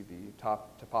see the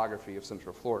topography of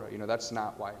Central Florida. That's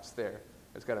not why it's there.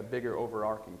 It's got a bigger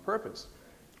overarching purpose.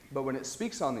 But when it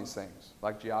speaks on these things,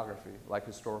 like geography, like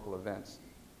historical events,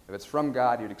 if it's from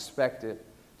God, you'd expect it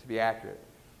to be accurate.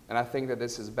 And I think that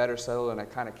this is better settled in a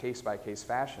kind of case-by-case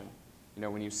fashion.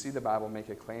 When you see the Bible make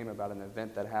a claim about an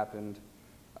event that happened,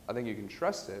 I think you can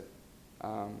trust it.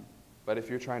 But if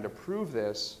you're trying to prove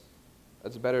this,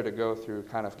 it's better to go through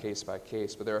kind of case by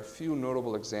case. But there are a few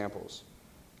notable examples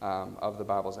of the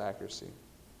Bible's accuracy.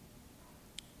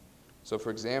 So, for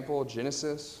example,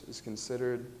 Genesis is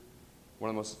considered one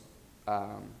of the most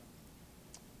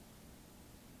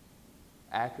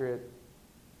accurate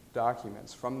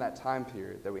documents from that time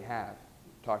period that we have,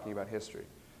 talking about history.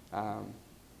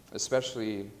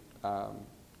 Especially a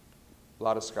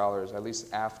lot of scholars, at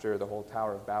least after the whole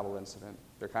Tower of Babel incident,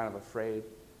 they're kind of afraid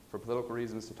for political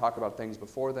reasons to talk about things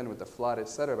before then with the flood,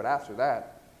 etc. But after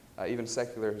that, even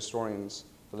secular historians,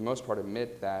 for the most part,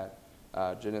 admit that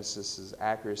Genesis'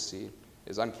 accuracy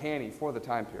is uncanny for the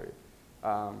time period.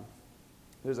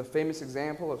 There's a famous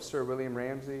example of Sir William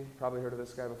Ramsay. Probably heard of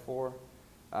this guy before.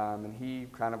 And he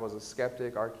kind of was a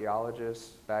skeptic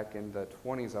archaeologist back in the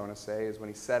 20s, I want to say, is when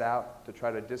he set out to try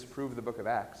to disprove the book of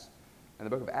Acts. And the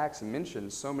book of Acts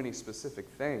mentions so many specific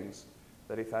things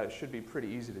that he thought it should be pretty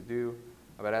easy to do.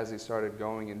 But as he started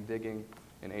going and digging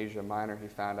in Asia Minor, he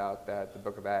found out that the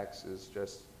book of Acts is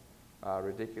just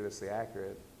ridiculously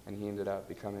accurate, and he ended up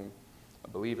becoming a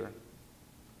believer.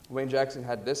 Wayne Jackson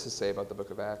had this to say about the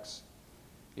book of Acts.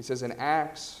 He says, in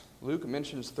Acts, Luke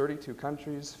mentions 32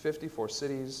 countries, 54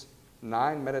 cities,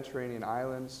 9 Mediterranean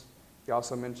islands. He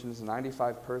also mentions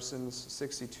 95 persons,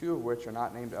 62 of which are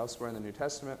not named elsewhere in the New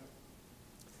Testament.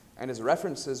 And his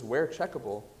references, where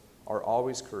checkable, are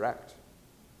always correct.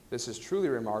 This is truly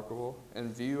remarkable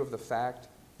in view of the fact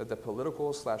that the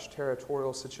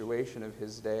political/territorial situation of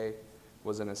his day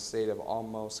was in a state of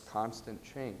almost constant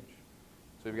change.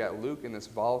 So we've got Luke in this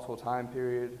volatile time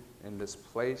period, in this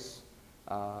place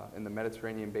in the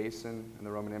Mediterranean basin in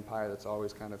the Roman Empire that's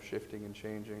always kind of shifting and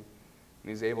changing. And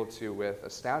he's able to, with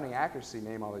astounding accuracy,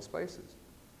 name all these places.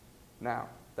 Now,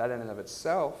 that in and of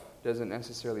itself doesn't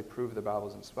necessarily prove the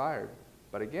Bible's inspired.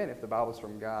 But again, if the Bible's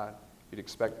from God, you'd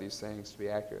expect these things to be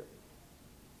accurate.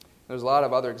 There's a lot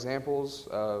of other examples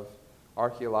of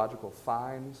archaeological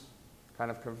finds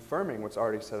kind of confirming what's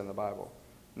already said in the Bible.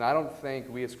 Now, I don't think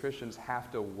we as Christians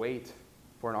have to wait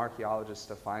for an archaeologist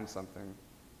to find something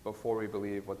before we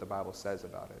believe what the Bible says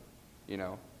about it. We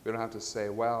don't have to say,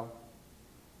 well,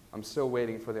 I'm still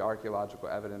waiting for the archaeological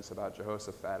evidence about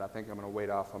Jehoshaphat. I think I'm going to wait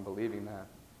off on believing that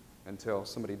until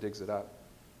somebody digs it up.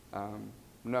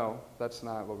 No, that's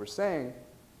not what we're saying.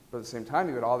 But at the same time,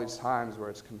 you've got all these times where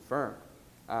it's confirmed.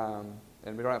 And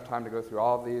we don't have time to go through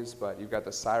all of these, but you've got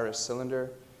the Cyrus cylinder,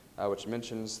 which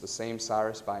mentions the same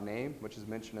Cyrus by name, which is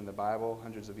mentioned in the Bible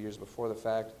hundreds of years before the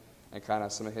fact, and kind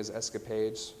of some of his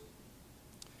escapades.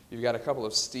 You've got a couple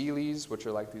of steles, which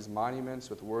are like these monuments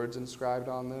with words inscribed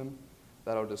on them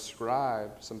that'll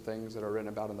describe some things that are written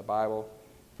about in the Bible.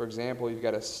 For example, you've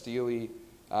got a stele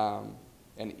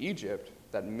in Egypt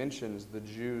that mentions the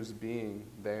Jews being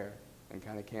there and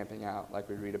kind of camping out, like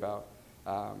we read about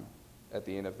at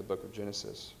the end of the book of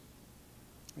Genesis.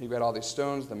 You've got all these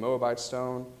stones, the Moabite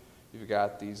stone. You've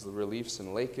got these reliefs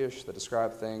in Lachish that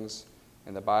describe things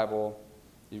in the Bible.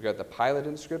 You've got the Pilate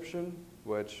inscription,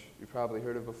 which you've probably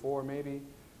heard of before, maybe.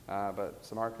 But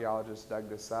some archaeologists dug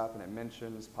this up, and it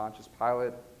mentions Pontius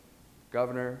Pilate,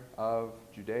 governor of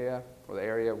Judea, or the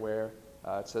area where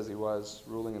it says he was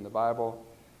ruling in the Bible.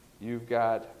 You've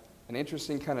got an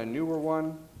interesting kind of newer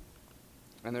one,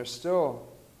 and there's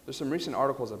some recent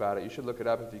articles about it. You should look it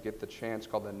up if you get the chance,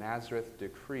 called the Nazareth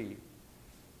Decree.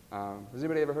 Has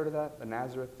anybody ever heard of that? The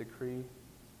Nazareth Decree?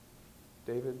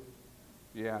 David?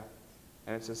 Yeah.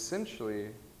 And it's essentially,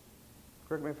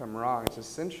 correct me if I'm wrong, it's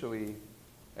essentially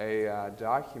a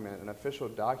document, an official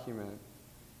document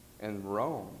in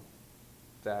Rome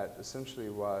that essentially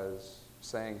was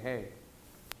saying, hey,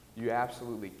 you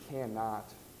absolutely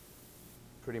cannot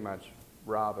pretty much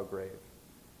rob a grave.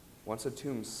 Once a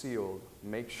tomb's sealed,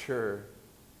 make sure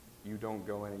you don't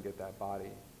go in and get that body.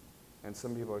 And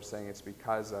some people are saying it's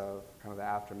because of kind of the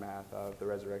aftermath of the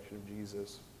resurrection of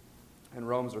Jesus. And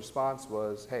Rome's response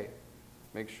was, hey,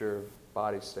 make sure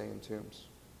bodies stay in tombs.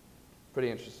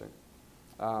 Pretty interesting.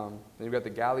 Then you've got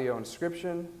the Gallio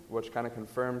inscription, which kind of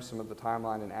confirms some of the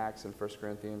timeline in Acts and 1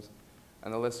 Corinthians.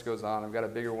 And the list goes on. I've got a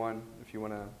bigger one. If you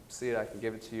want to see it, I can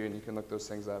give it to you, and you can look those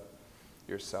things up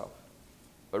yourself.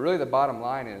 But really the bottom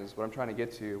line is, what I'm trying to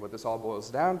get to, what this all boils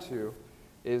down to,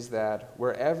 is that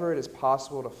wherever it is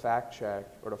possible to fact check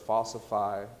or to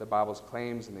falsify the Bible's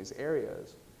claims in these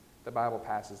areas, the Bible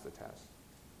passes the test.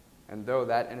 And though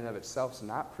that in and of itself is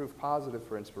not proof positive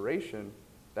for inspiration,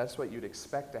 that's what you'd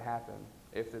expect to happen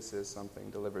if this is something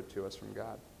delivered to us from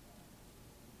God.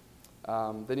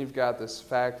 Then you've got this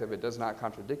fact of it does not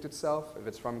contradict itself. If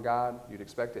it's from God, you'd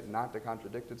expect it not to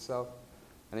contradict itself.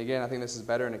 And again, I think this is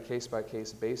better in a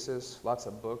case-by-case basis. Lots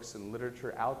of books and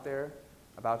literature out there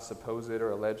about supposed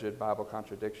or alleged Bible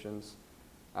contradictions.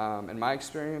 In my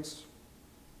experience,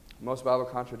 most Bible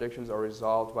contradictions are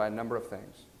resolved by a number of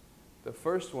things. The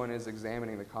first one is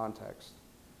examining the context.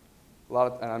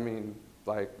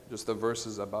 Just the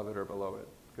verses above it or below it.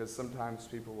 Because sometimes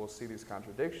people will see these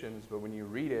contradictions, but when you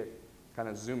read it, kind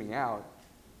of zooming out,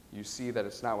 you see that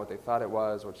it's not what they thought it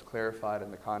was, or it's clarified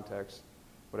in the context,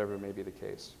 whatever may be the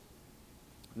case.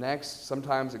 Next,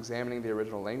 sometimes examining the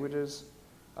original languages.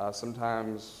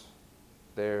 Sometimes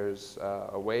there's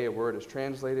a way a word is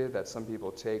translated that some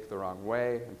people take the wrong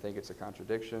way and think it's a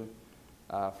contradiction.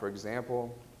 For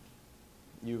example,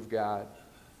 you've got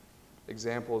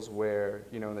examples where,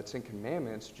 in the Ten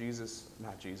Commandments,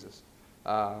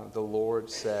 the Lord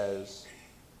says,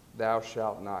 thou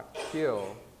shalt not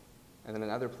kill. And then in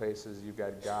other places, you've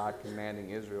got God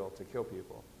commanding Israel to kill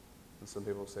people. And some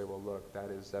people say, well, look, that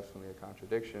is definitely a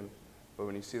contradiction. But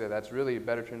when you see that, that's really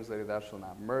better translated, thou shalt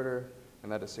not murder,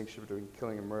 and that distinction between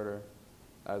killing and murder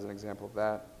as an example of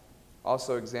that.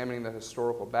 Also examining the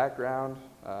historical background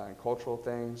and cultural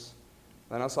things.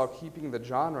 And also keeping the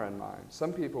genre in mind.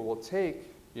 Some people will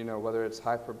take, whether it's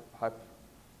hyperboles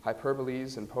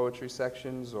in poetry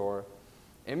sections or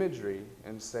imagery,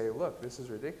 and say, look, this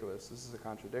is ridiculous, this is a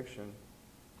contradiction.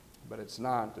 But it's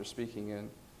not. They're speaking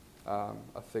in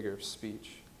a figure of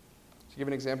speech. To give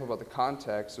an example about the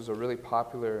context, there's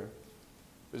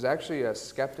actually a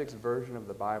skeptic's version of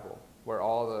the Bible where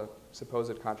all the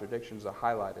supposed contradictions are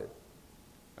highlighted.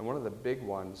 And one of the big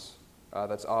ones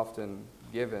that's often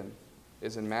given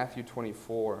is in Matthew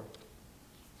 24,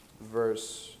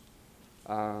 verse,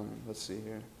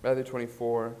 Matthew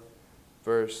 24,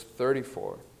 verse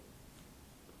 34.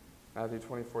 Matthew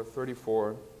 24,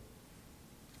 34,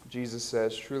 Jesus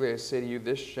says, "Truly I say to you,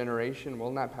 this generation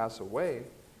will not pass away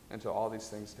until all these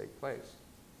things take place."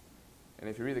 And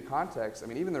if you read the context, I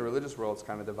mean, even the religious world's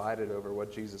kind of divided over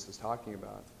what Jesus is talking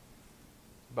about.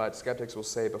 But skeptics will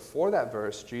say before that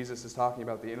verse, Jesus is talking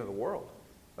about the end of the world,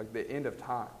 like the end of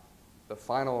time, the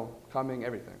final coming,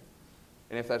 everything.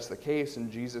 And if that's the case, and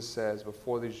Jesus says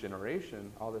before this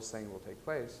generation, all this thing will take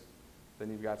place, then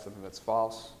you've got something that's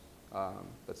false,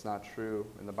 that's not true,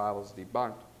 and the Bible's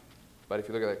debunked. But if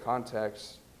you look at that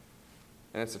context,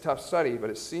 and it's a tough study, but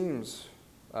it seems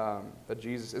that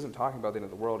Jesus isn't talking about the end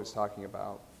of the world. He's talking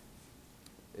about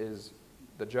is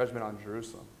the judgment on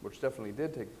Jerusalem, which definitely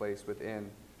did take place within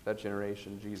that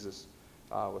generation Jesus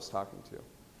was talking to.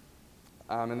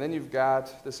 And then you've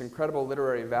got this incredible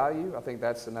literary value. I think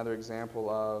that's another example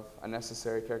of a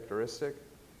necessary characteristic.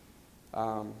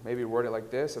 Maybe word it like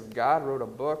this: if God wrote a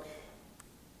book,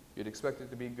 you'd expect it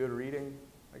to be good reading,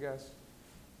 I guess.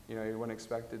 You wouldn't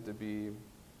expect it to be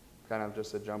kind of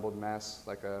just a jumbled mess,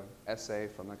 like a essay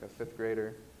from like a fifth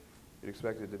grader. You'd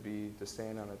expect it to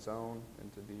stand on its own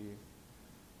and to be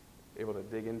able to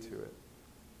dig into it.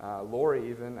 Lori,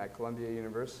 even at Columbia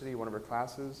University, one of her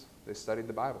classes, they studied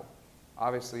the Bible.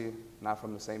 Obviously, not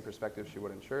from the same perspective she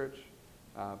would in church,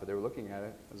 but they were looking at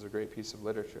it as a great piece of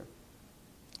literature.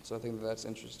 So I think that's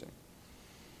interesting.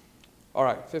 All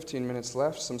right, 15 minutes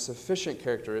left. Some sufficient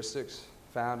characteristics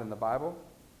found in the Bible.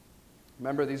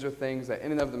 Remember, these are things that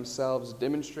in and of themselves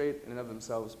demonstrate, in and of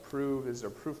themselves prove. These are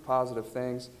proof positive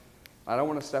things. I don't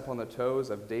want to step on the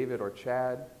toes of David or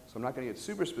Chad, so I'm not going to get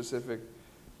super specific,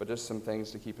 but just some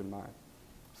things to keep in mind.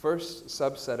 First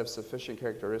subset of sufficient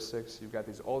characteristics, you've got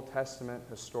these Old Testament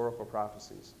historical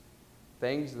prophecies.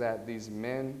 Things that these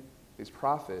men, these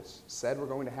prophets, said were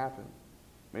going to happen.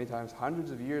 Many times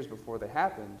hundreds of years before they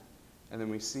happened, and then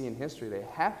we see in history they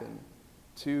happen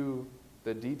to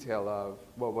the detail of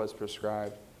what was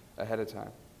prescribed ahead of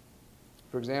time.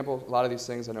 For example, a lot of these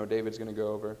things I know David's going to go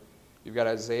over. You've got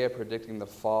Isaiah predicting the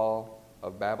fall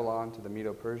of Babylon to the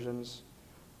Medo-Persians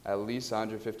at least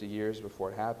 150 years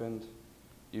before it happened.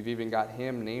 You've even got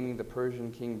him naming the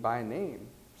Persian king by name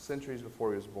centuries before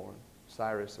he was born.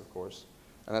 Cyrus, of course.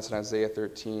 And that's in Isaiah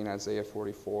 13, Isaiah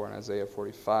 44, and Isaiah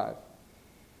 45.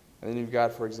 And then you've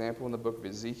got, for example, in the book of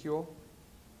Ezekiel,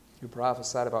 who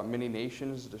prophesied about many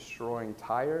nations destroying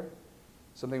Tyre,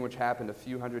 something which happened a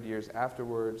few hundred years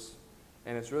afterwards,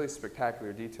 and it's really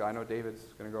spectacular detail. I know David's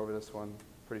going to go over this one,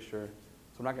 pretty sure,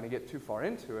 so I'm not going to get too far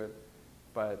into it,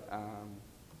 but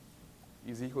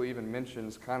Ezekiel even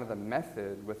mentions kind of the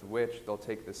method with which they'll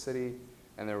take the city,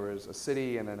 and there was a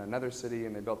city and then another city,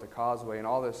 and they built a causeway and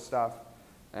all this stuff,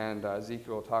 and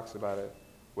Ezekiel talks about it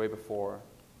way before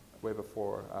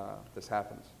this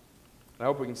happens. I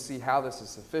hope we can see how this is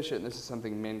sufficient. This is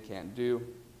something men can't do.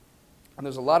 And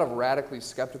there's a lot of radically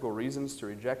skeptical reasons to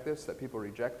reject this, that people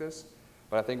reject this.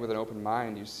 But I think with an open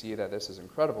mind, you see that this is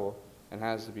incredible and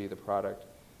has to be the product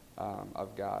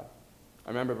of God. I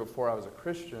remember before I was a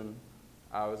Christian,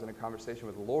 I was in a conversation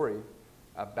with Lori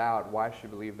about why she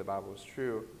believed the Bible was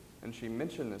true. And she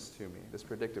mentioned this to me, this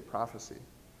predictive prophecy.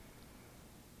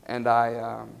 And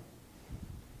my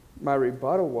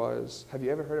rebuttal was, have you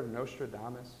ever heard of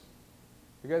Nostradamus?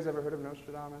 You guys ever heard of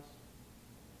Nostradamus?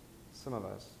 Some of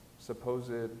us.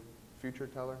 Supposed future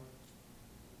teller.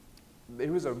 It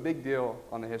was a big deal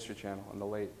on the History Channel in the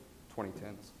late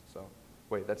 2010s. So,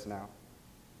 wait, that's now.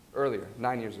 Earlier,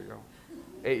 9 years ago,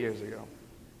 8 years ago.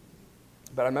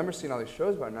 But I remember seeing all these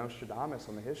shows about Nostradamus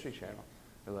on the History Channel.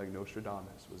 They're like,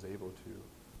 Nostradamus was able to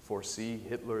foresee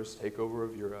Hitler's takeover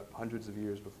of Europe hundreds of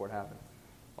years before it happened.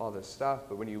 All this stuff.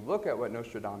 But when you look at what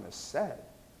Nostradamus said,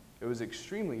 it was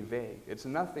extremely vague. It's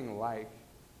nothing like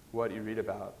what you read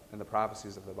about in the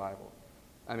prophecies of the Bible.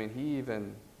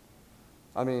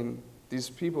 These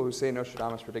people who say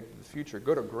Nostradamus predicted the future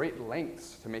go to great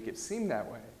lengths to make it seem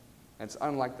that way. And it's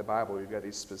unlike the Bible. You've got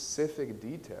these specific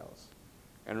details.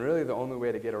 And really the only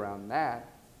way to get around that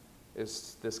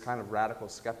is this kind of radical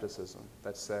skepticism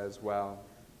that says, well,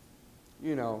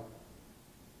 we don't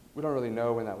really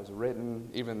know when that was written,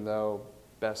 even though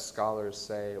best scholars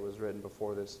say it was written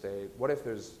before this date. What if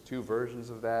there's two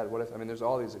versions of that? There's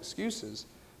all these excuses,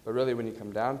 but really when you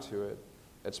come down to it,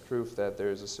 it's proof that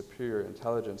there's a superior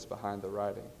intelligence behind the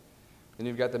writing. Then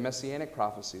you've got the Messianic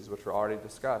prophecies, which were already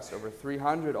discussed. Over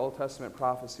 300 Old Testament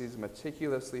prophecies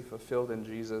meticulously fulfilled in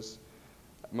Jesus.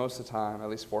 most of the time, at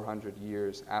least 400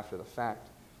 years after the fact.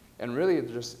 And really,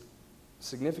 just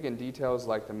significant details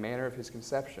like the manner of his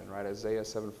conception, right? Isaiah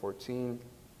 7:14,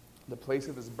 the place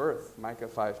of his birth, Micah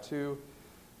 5:2,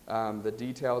 the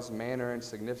details, manner, and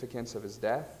significance of his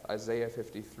death, Isaiah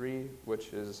 53,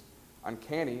 which is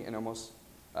uncanny and almost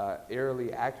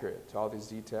eerily accurate to all these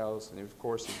details. And of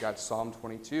course, you've got Psalm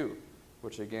 22,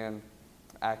 which again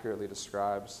accurately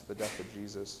describes the death of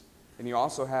Jesus. And you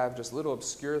also have just little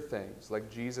obscure things, like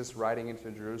Jesus riding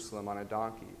into Jerusalem on a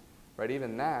donkey. Right?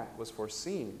 Even that was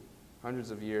foreseen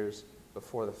hundreds of years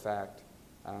before the fact.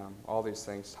 All these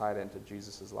things tied into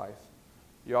Jesus' life.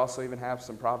 You also even have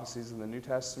some prophecies in the New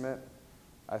Testament.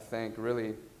 I think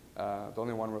really the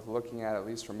only one worth looking at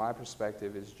least from my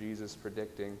perspective, is Jesus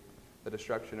predicting the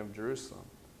destruction of Jerusalem.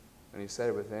 And he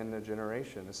said within a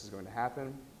generation, this is going to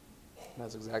happen. And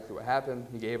that's exactly what happened.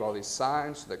 He gave all these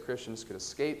signs so that Christians could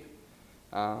escape.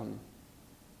 And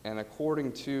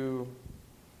according to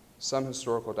some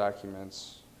historical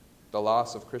documents, the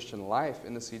loss of Christian life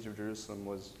in the siege of Jerusalem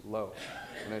was low.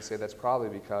 And they say that's probably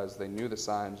because they knew the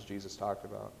signs Jesus talked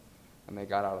about, and they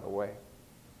got out of the way.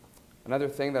 Another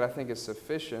thing that I think is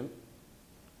sufficient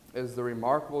is the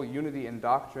remarkable unity in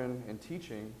doctrine and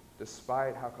teaching,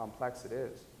 despite how complex it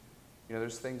is. You know,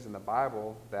 there's things in the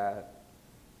Bible that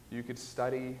you could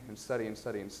study and study and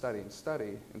study and study and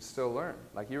study and still learn.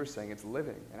 Like you were saying, it's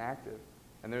living and active.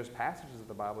 And there's passages of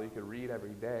the Bible you could read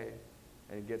every day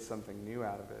and get something new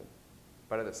out of it.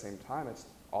 But at the same time, it's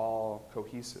all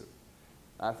cohesive.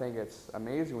 I think it's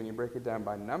amazing when you break it down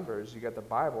by numbers. You got the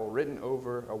Bible written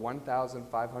over a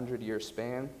 1,500-year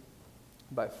span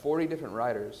by 40 different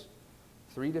writers,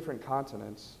 3 different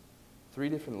continents, 3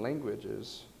 different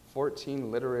languages,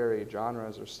 14 literary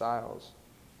genres or styles,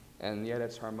 and yet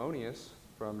it's harmonious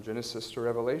from Genesis to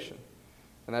Revelation.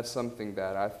 And that's something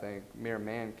that I think mere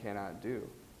man cannot do,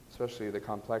 especially the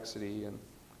complexity and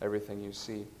everything you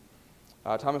see.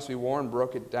 Thomas B. Warren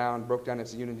broke down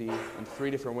its unity in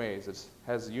 3 different ways. It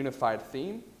has a unified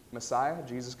theme, Messiah,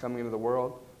 Jesus coming into the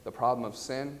world, the problem of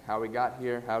sin, how we got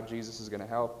here, how Jesus is going to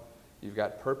help. You've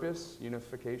got purpose,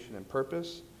 unification and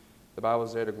purpose. The Bible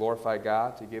is there to glorify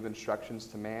God, to give instructions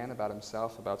to man about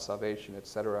himself, about salvation,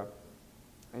 etc.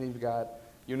 And you've got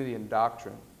unity in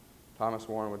doctrine. Thomas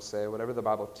Warren would say, whatever the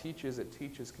Bible teaches, it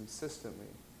teaches consistently.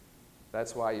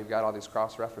 That's why you've got all these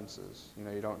cross-references. You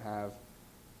know, you don't have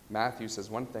Matthew says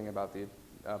one thing about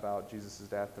Jesus'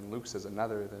 death, and Luke says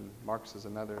another, then Mark says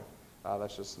another.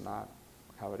 That's just not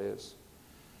how it is.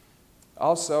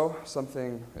 Also,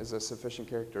 something is a sufficient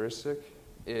characteristic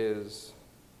is,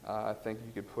 I think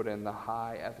you could put in the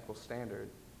high ethical standard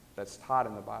that's taught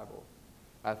in the Bible.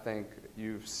 I think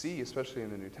you see, especially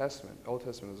in the New Testament, Old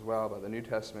Testament as well, but the New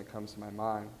Testament comes to my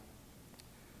mind,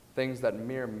 things that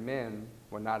mere men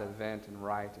would not invent and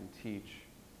write and teach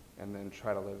and then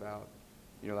try to live out.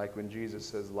 You know, like when Jesus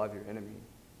says, love your enemy.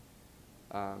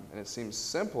 And it seems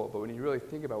simple, but when you really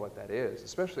think about what that is,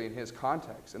 especially in his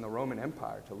context, in the Roman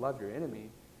Empire, to love your enemy,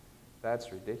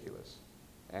 that's ridiculous.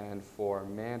 And for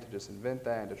man to just invent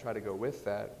that and to try to go with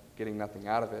that, getting nothing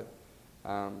out of it,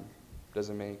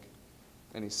 doesn't make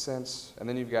any sense. And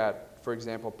then you've got, for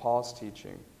example, Paul's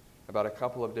teaching about a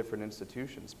couple of different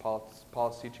institutions.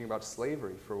 Paul's teaching about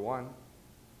slavery, for one,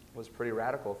 was pretty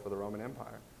radical for the Roman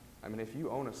Empire. I mean, if you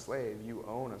own a slave, you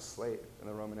own a slave in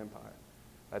the Roman Empire.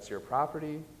 That's your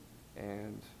property,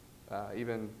 and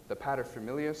even the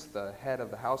paterfamilias, the head of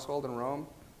the household in Rome,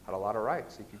 had a lot of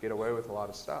rights. He could get away with a lot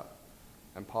of stuff.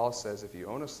 And Paul says if you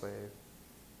own a slave,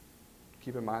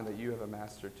 keep in mind that you have a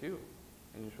master too,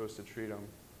 and you're supposed to treat him.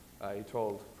 He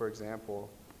told, for example,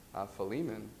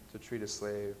 Philemon to treat a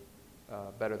slave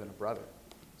better than a brother.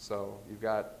 So you've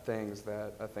got things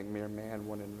that I think mere man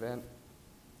wouldn't invent.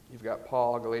 You've got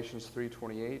Paul, Galatians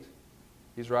 3:28.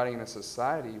 He's writing in a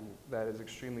society that is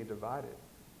extremely divided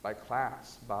by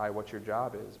class, by what your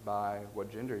job is, by what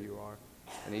gender you are.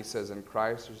 And he says, in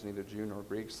Christ, there's neither Jew nor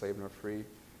Greek, slave nor free,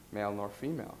 male nor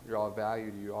female. You're all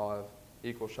valued. You all have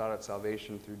equal shot at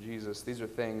salvation through Jesus. These are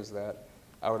things that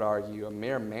I would argue a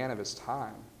mere man of his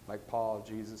time, like Paul,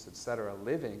 Jesus, etc.,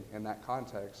 living in that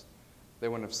context, they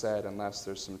wouldn't have said unless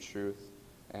there's some truth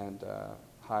and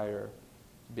higher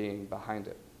being behind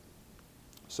it.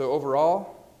 So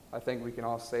overall, I think we can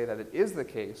all say that it is the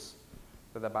case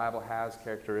that the Bible has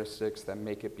characteristics that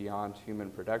make it beyond human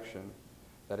production,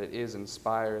 that it is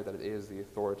inspired, that it is the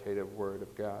authoritative Word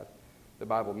of God. The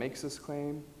Bible makes this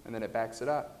claim, and then it backs it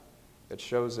up. It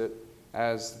shows it,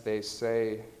 as they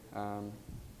say,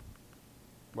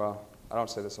 well, I don't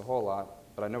say this a whole lot,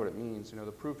 but I know what it means. You know,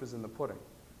 the proof is in the pudding.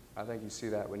 I think you see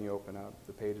that when you open up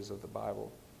the pages of the Bible.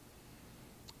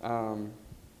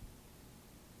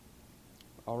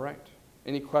 All right.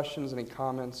 Any questions, any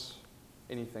comments,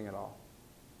 anything at all?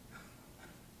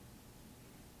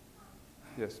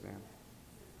 Yes, ma'am.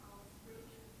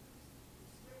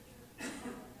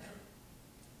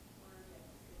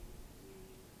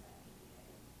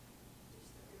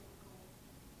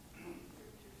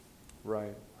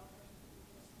 Right.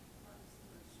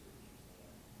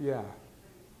 Yeah.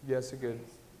 Yeah, that's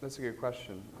a good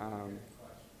question.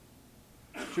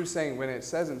 She was saying when it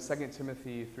says in 2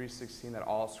 Timothy 3:16 that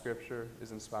all Scripture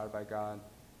is inspired by God,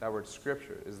 that word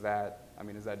Scripture, is that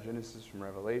Genesis from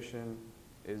Revelation?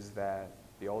 Is that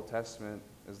the Old Testament?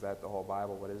 Is that the whole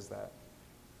Bible? What is that?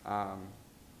 And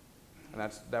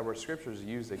that word Scripture is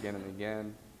used again and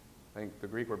again. I think the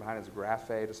Greek word behind it is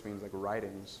graphe, just means like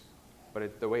writings.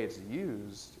 But the way it's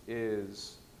used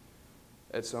is,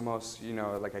 it's almost,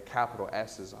 like a capital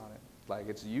S is on it. Like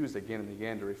it's used again and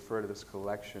again to refer to this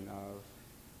collection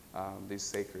of these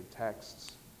sacred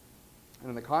texts. And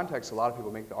in the context, a lot of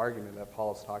people make the argument that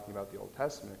Paul is talking about the Old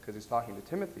Testament because he's talking to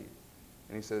Timothy.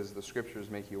 And he says, the Scriptures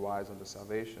make you wise unto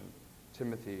salvation.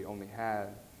 Timothy only had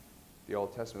the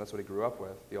Old Testament. That's what he grew up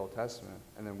with, the Old Testament.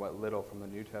 And then what little from the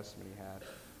New Testament he had.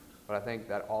 But I think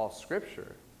that all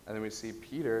Scripture, and then we see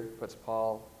Peter puts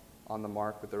Paul on the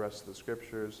mark with the rest of the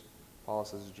Scriptures. Paul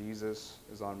says Jesus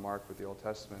is on mark with the Old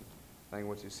Testament. I think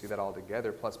once you see that all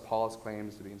together, plus Paul's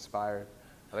claims to be inspired,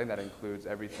 I think that includes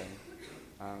everything.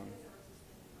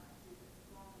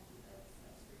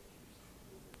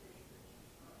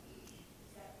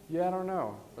 Yeah, I don't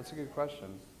know. That's a good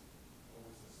question.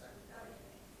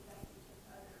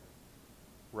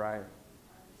 Right.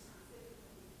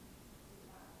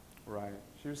 Right.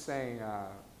 She was saying,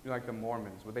 like the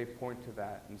Mormons, would they point to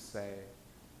that and say,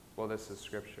 well, this is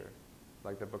Scripture,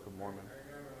 like the Book of Mormon? I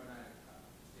remember when I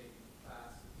was taking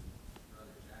classes,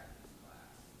 Brother Jackson's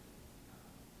class,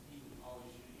 he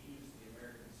used the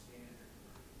American Standard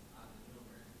on the New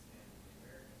American Standard, the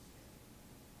American Standard.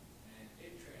 And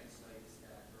it translates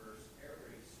that verse,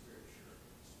 every Scripture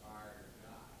inspired of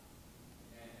God.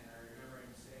 And I remember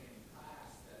him saying in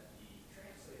class that the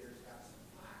translators got some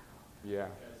flack on that. Yeah.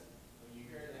 Because when you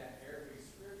hear that every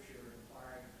Scripture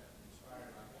inspired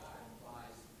by God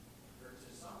implies, or to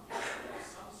some people, that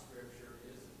some Scripture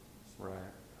isn't inspired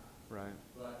Right. by God. Right.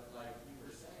 But like you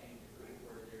were saying, the Greek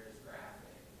word there is graphe,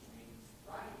 which means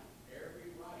writing.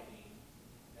 Every writing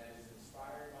that is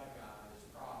inspired by God is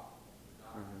profitable for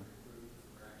doctrine, reproof,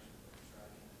 correction, for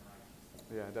instruction in righteousness.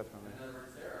 Yeah, definitely. In other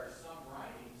words, there are some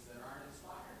writings that aren't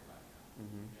inspired by God.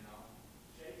 Mhm.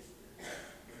 Shakespeare,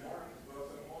 the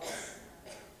Book of Mormon.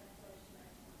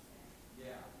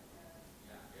 Yeah.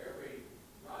 Every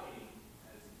writing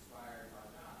that is inspired by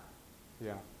God.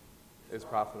 Yeah. It's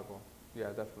profitable. Yeah,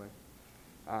 definitely.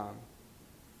 And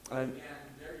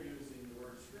they're using the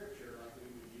word Scripture like we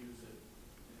would use it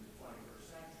in the 21st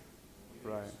century. When we think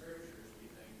Right. of Scriptures, we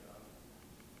think of,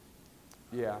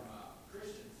 Yeah. from a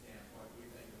Christian standpoint, we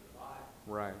think of the Bible.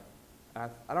 Right.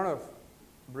 I don't know if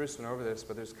Bruce went over this,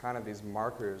 but there's kind of these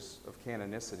markers of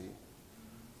canonicity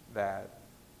that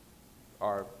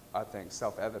are, I think,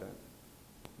 self-evident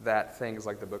that things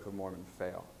like the Book of Mormon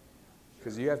fail.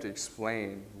 Because you have to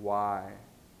explain why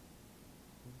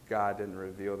God didn't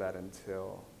reveal that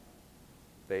until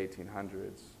the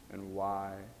 1800s and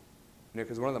why.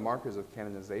 Because one of the markers of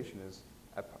canonization is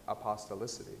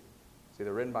apostolicity. It's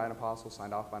either written by an apostle,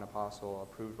 signed off by an apostle,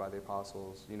 approved by the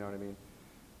apostles, you know what I mean?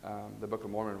 The Book of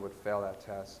Mormon would fail that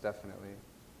test, definitely.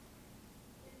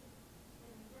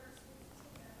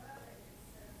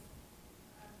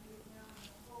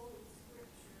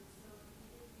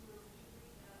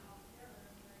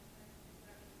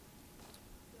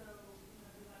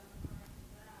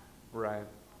 Right.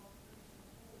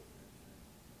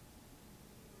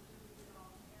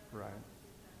 Right.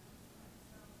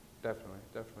 Definitely.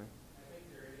 I think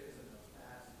there is in those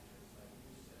passages, like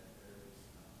you said, there is,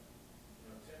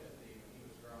 Timothy, when he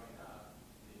was growing up,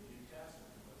 the New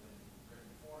Testament was in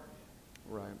written form yet.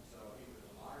 Right. So he was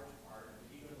a large part of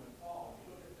it. Even when Paul, if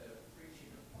you look at the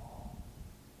preaching of Paul,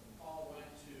 when Paul went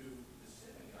to the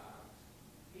synagogues,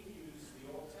 he used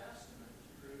the Old Testament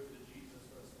to prove that Jesus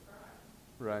was the Christ.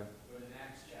 Right. But in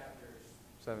Acts chapter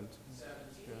 17.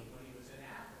 17, Yeah. when he was in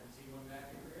Athens, he went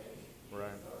back to creation. He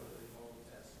Right. didn't go to the Old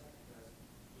Testament because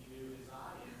he knew his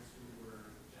audience, who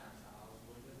were Gentiles,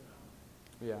 wouldn't have known.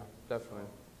 Yeah, definitely.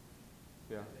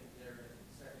 Yeah. I think there in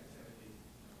 2 Timothy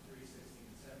 3:16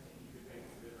 and 17, you could make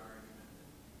a good argument that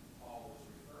Paul was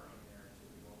referring there to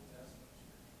the Old Testament.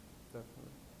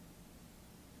 Definitely.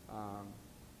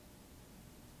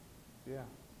 Yeah.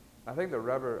 I think the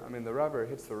rubber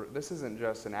hits this isn't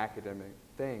just an academic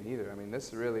thing either. I mean,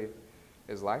 this really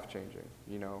is life-changing,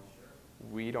 Sure.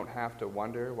 we don't have to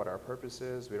wonder what our purpose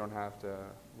is. We don't have to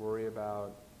worry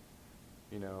about,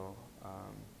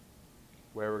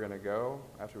 where we're going to go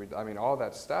after all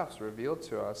that stuff's revealed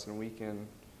to us, and we can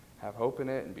have hope in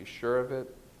it and be sure of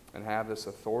it and have this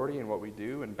authority in what we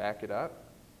do and back it up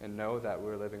and know that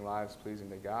we're living lives pleasing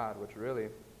to God, which really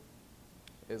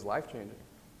is life-changing.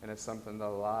 And it's something that a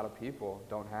lot of people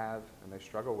don't have and they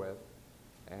struggle with.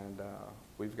 And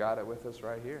we've got it with us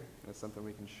right here. And it's something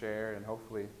we can share and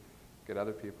hopefully get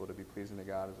other people to be pleasing to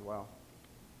God as well.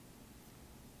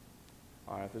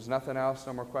 All right, if there's nothing else,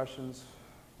 no more questions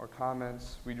or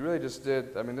comments. We really just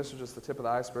did, this was just the tip of the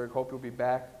iceberg. Hope you'll be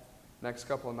back next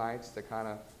couple of nights to kind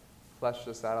of flesh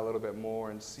this out a little bit more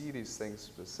and see these things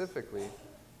specifically.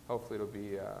 Hopefully it'll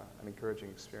be an encouraging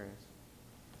experience.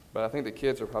 But I think the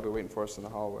kids are probably waiting for us in the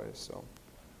hallways, so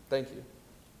thank you.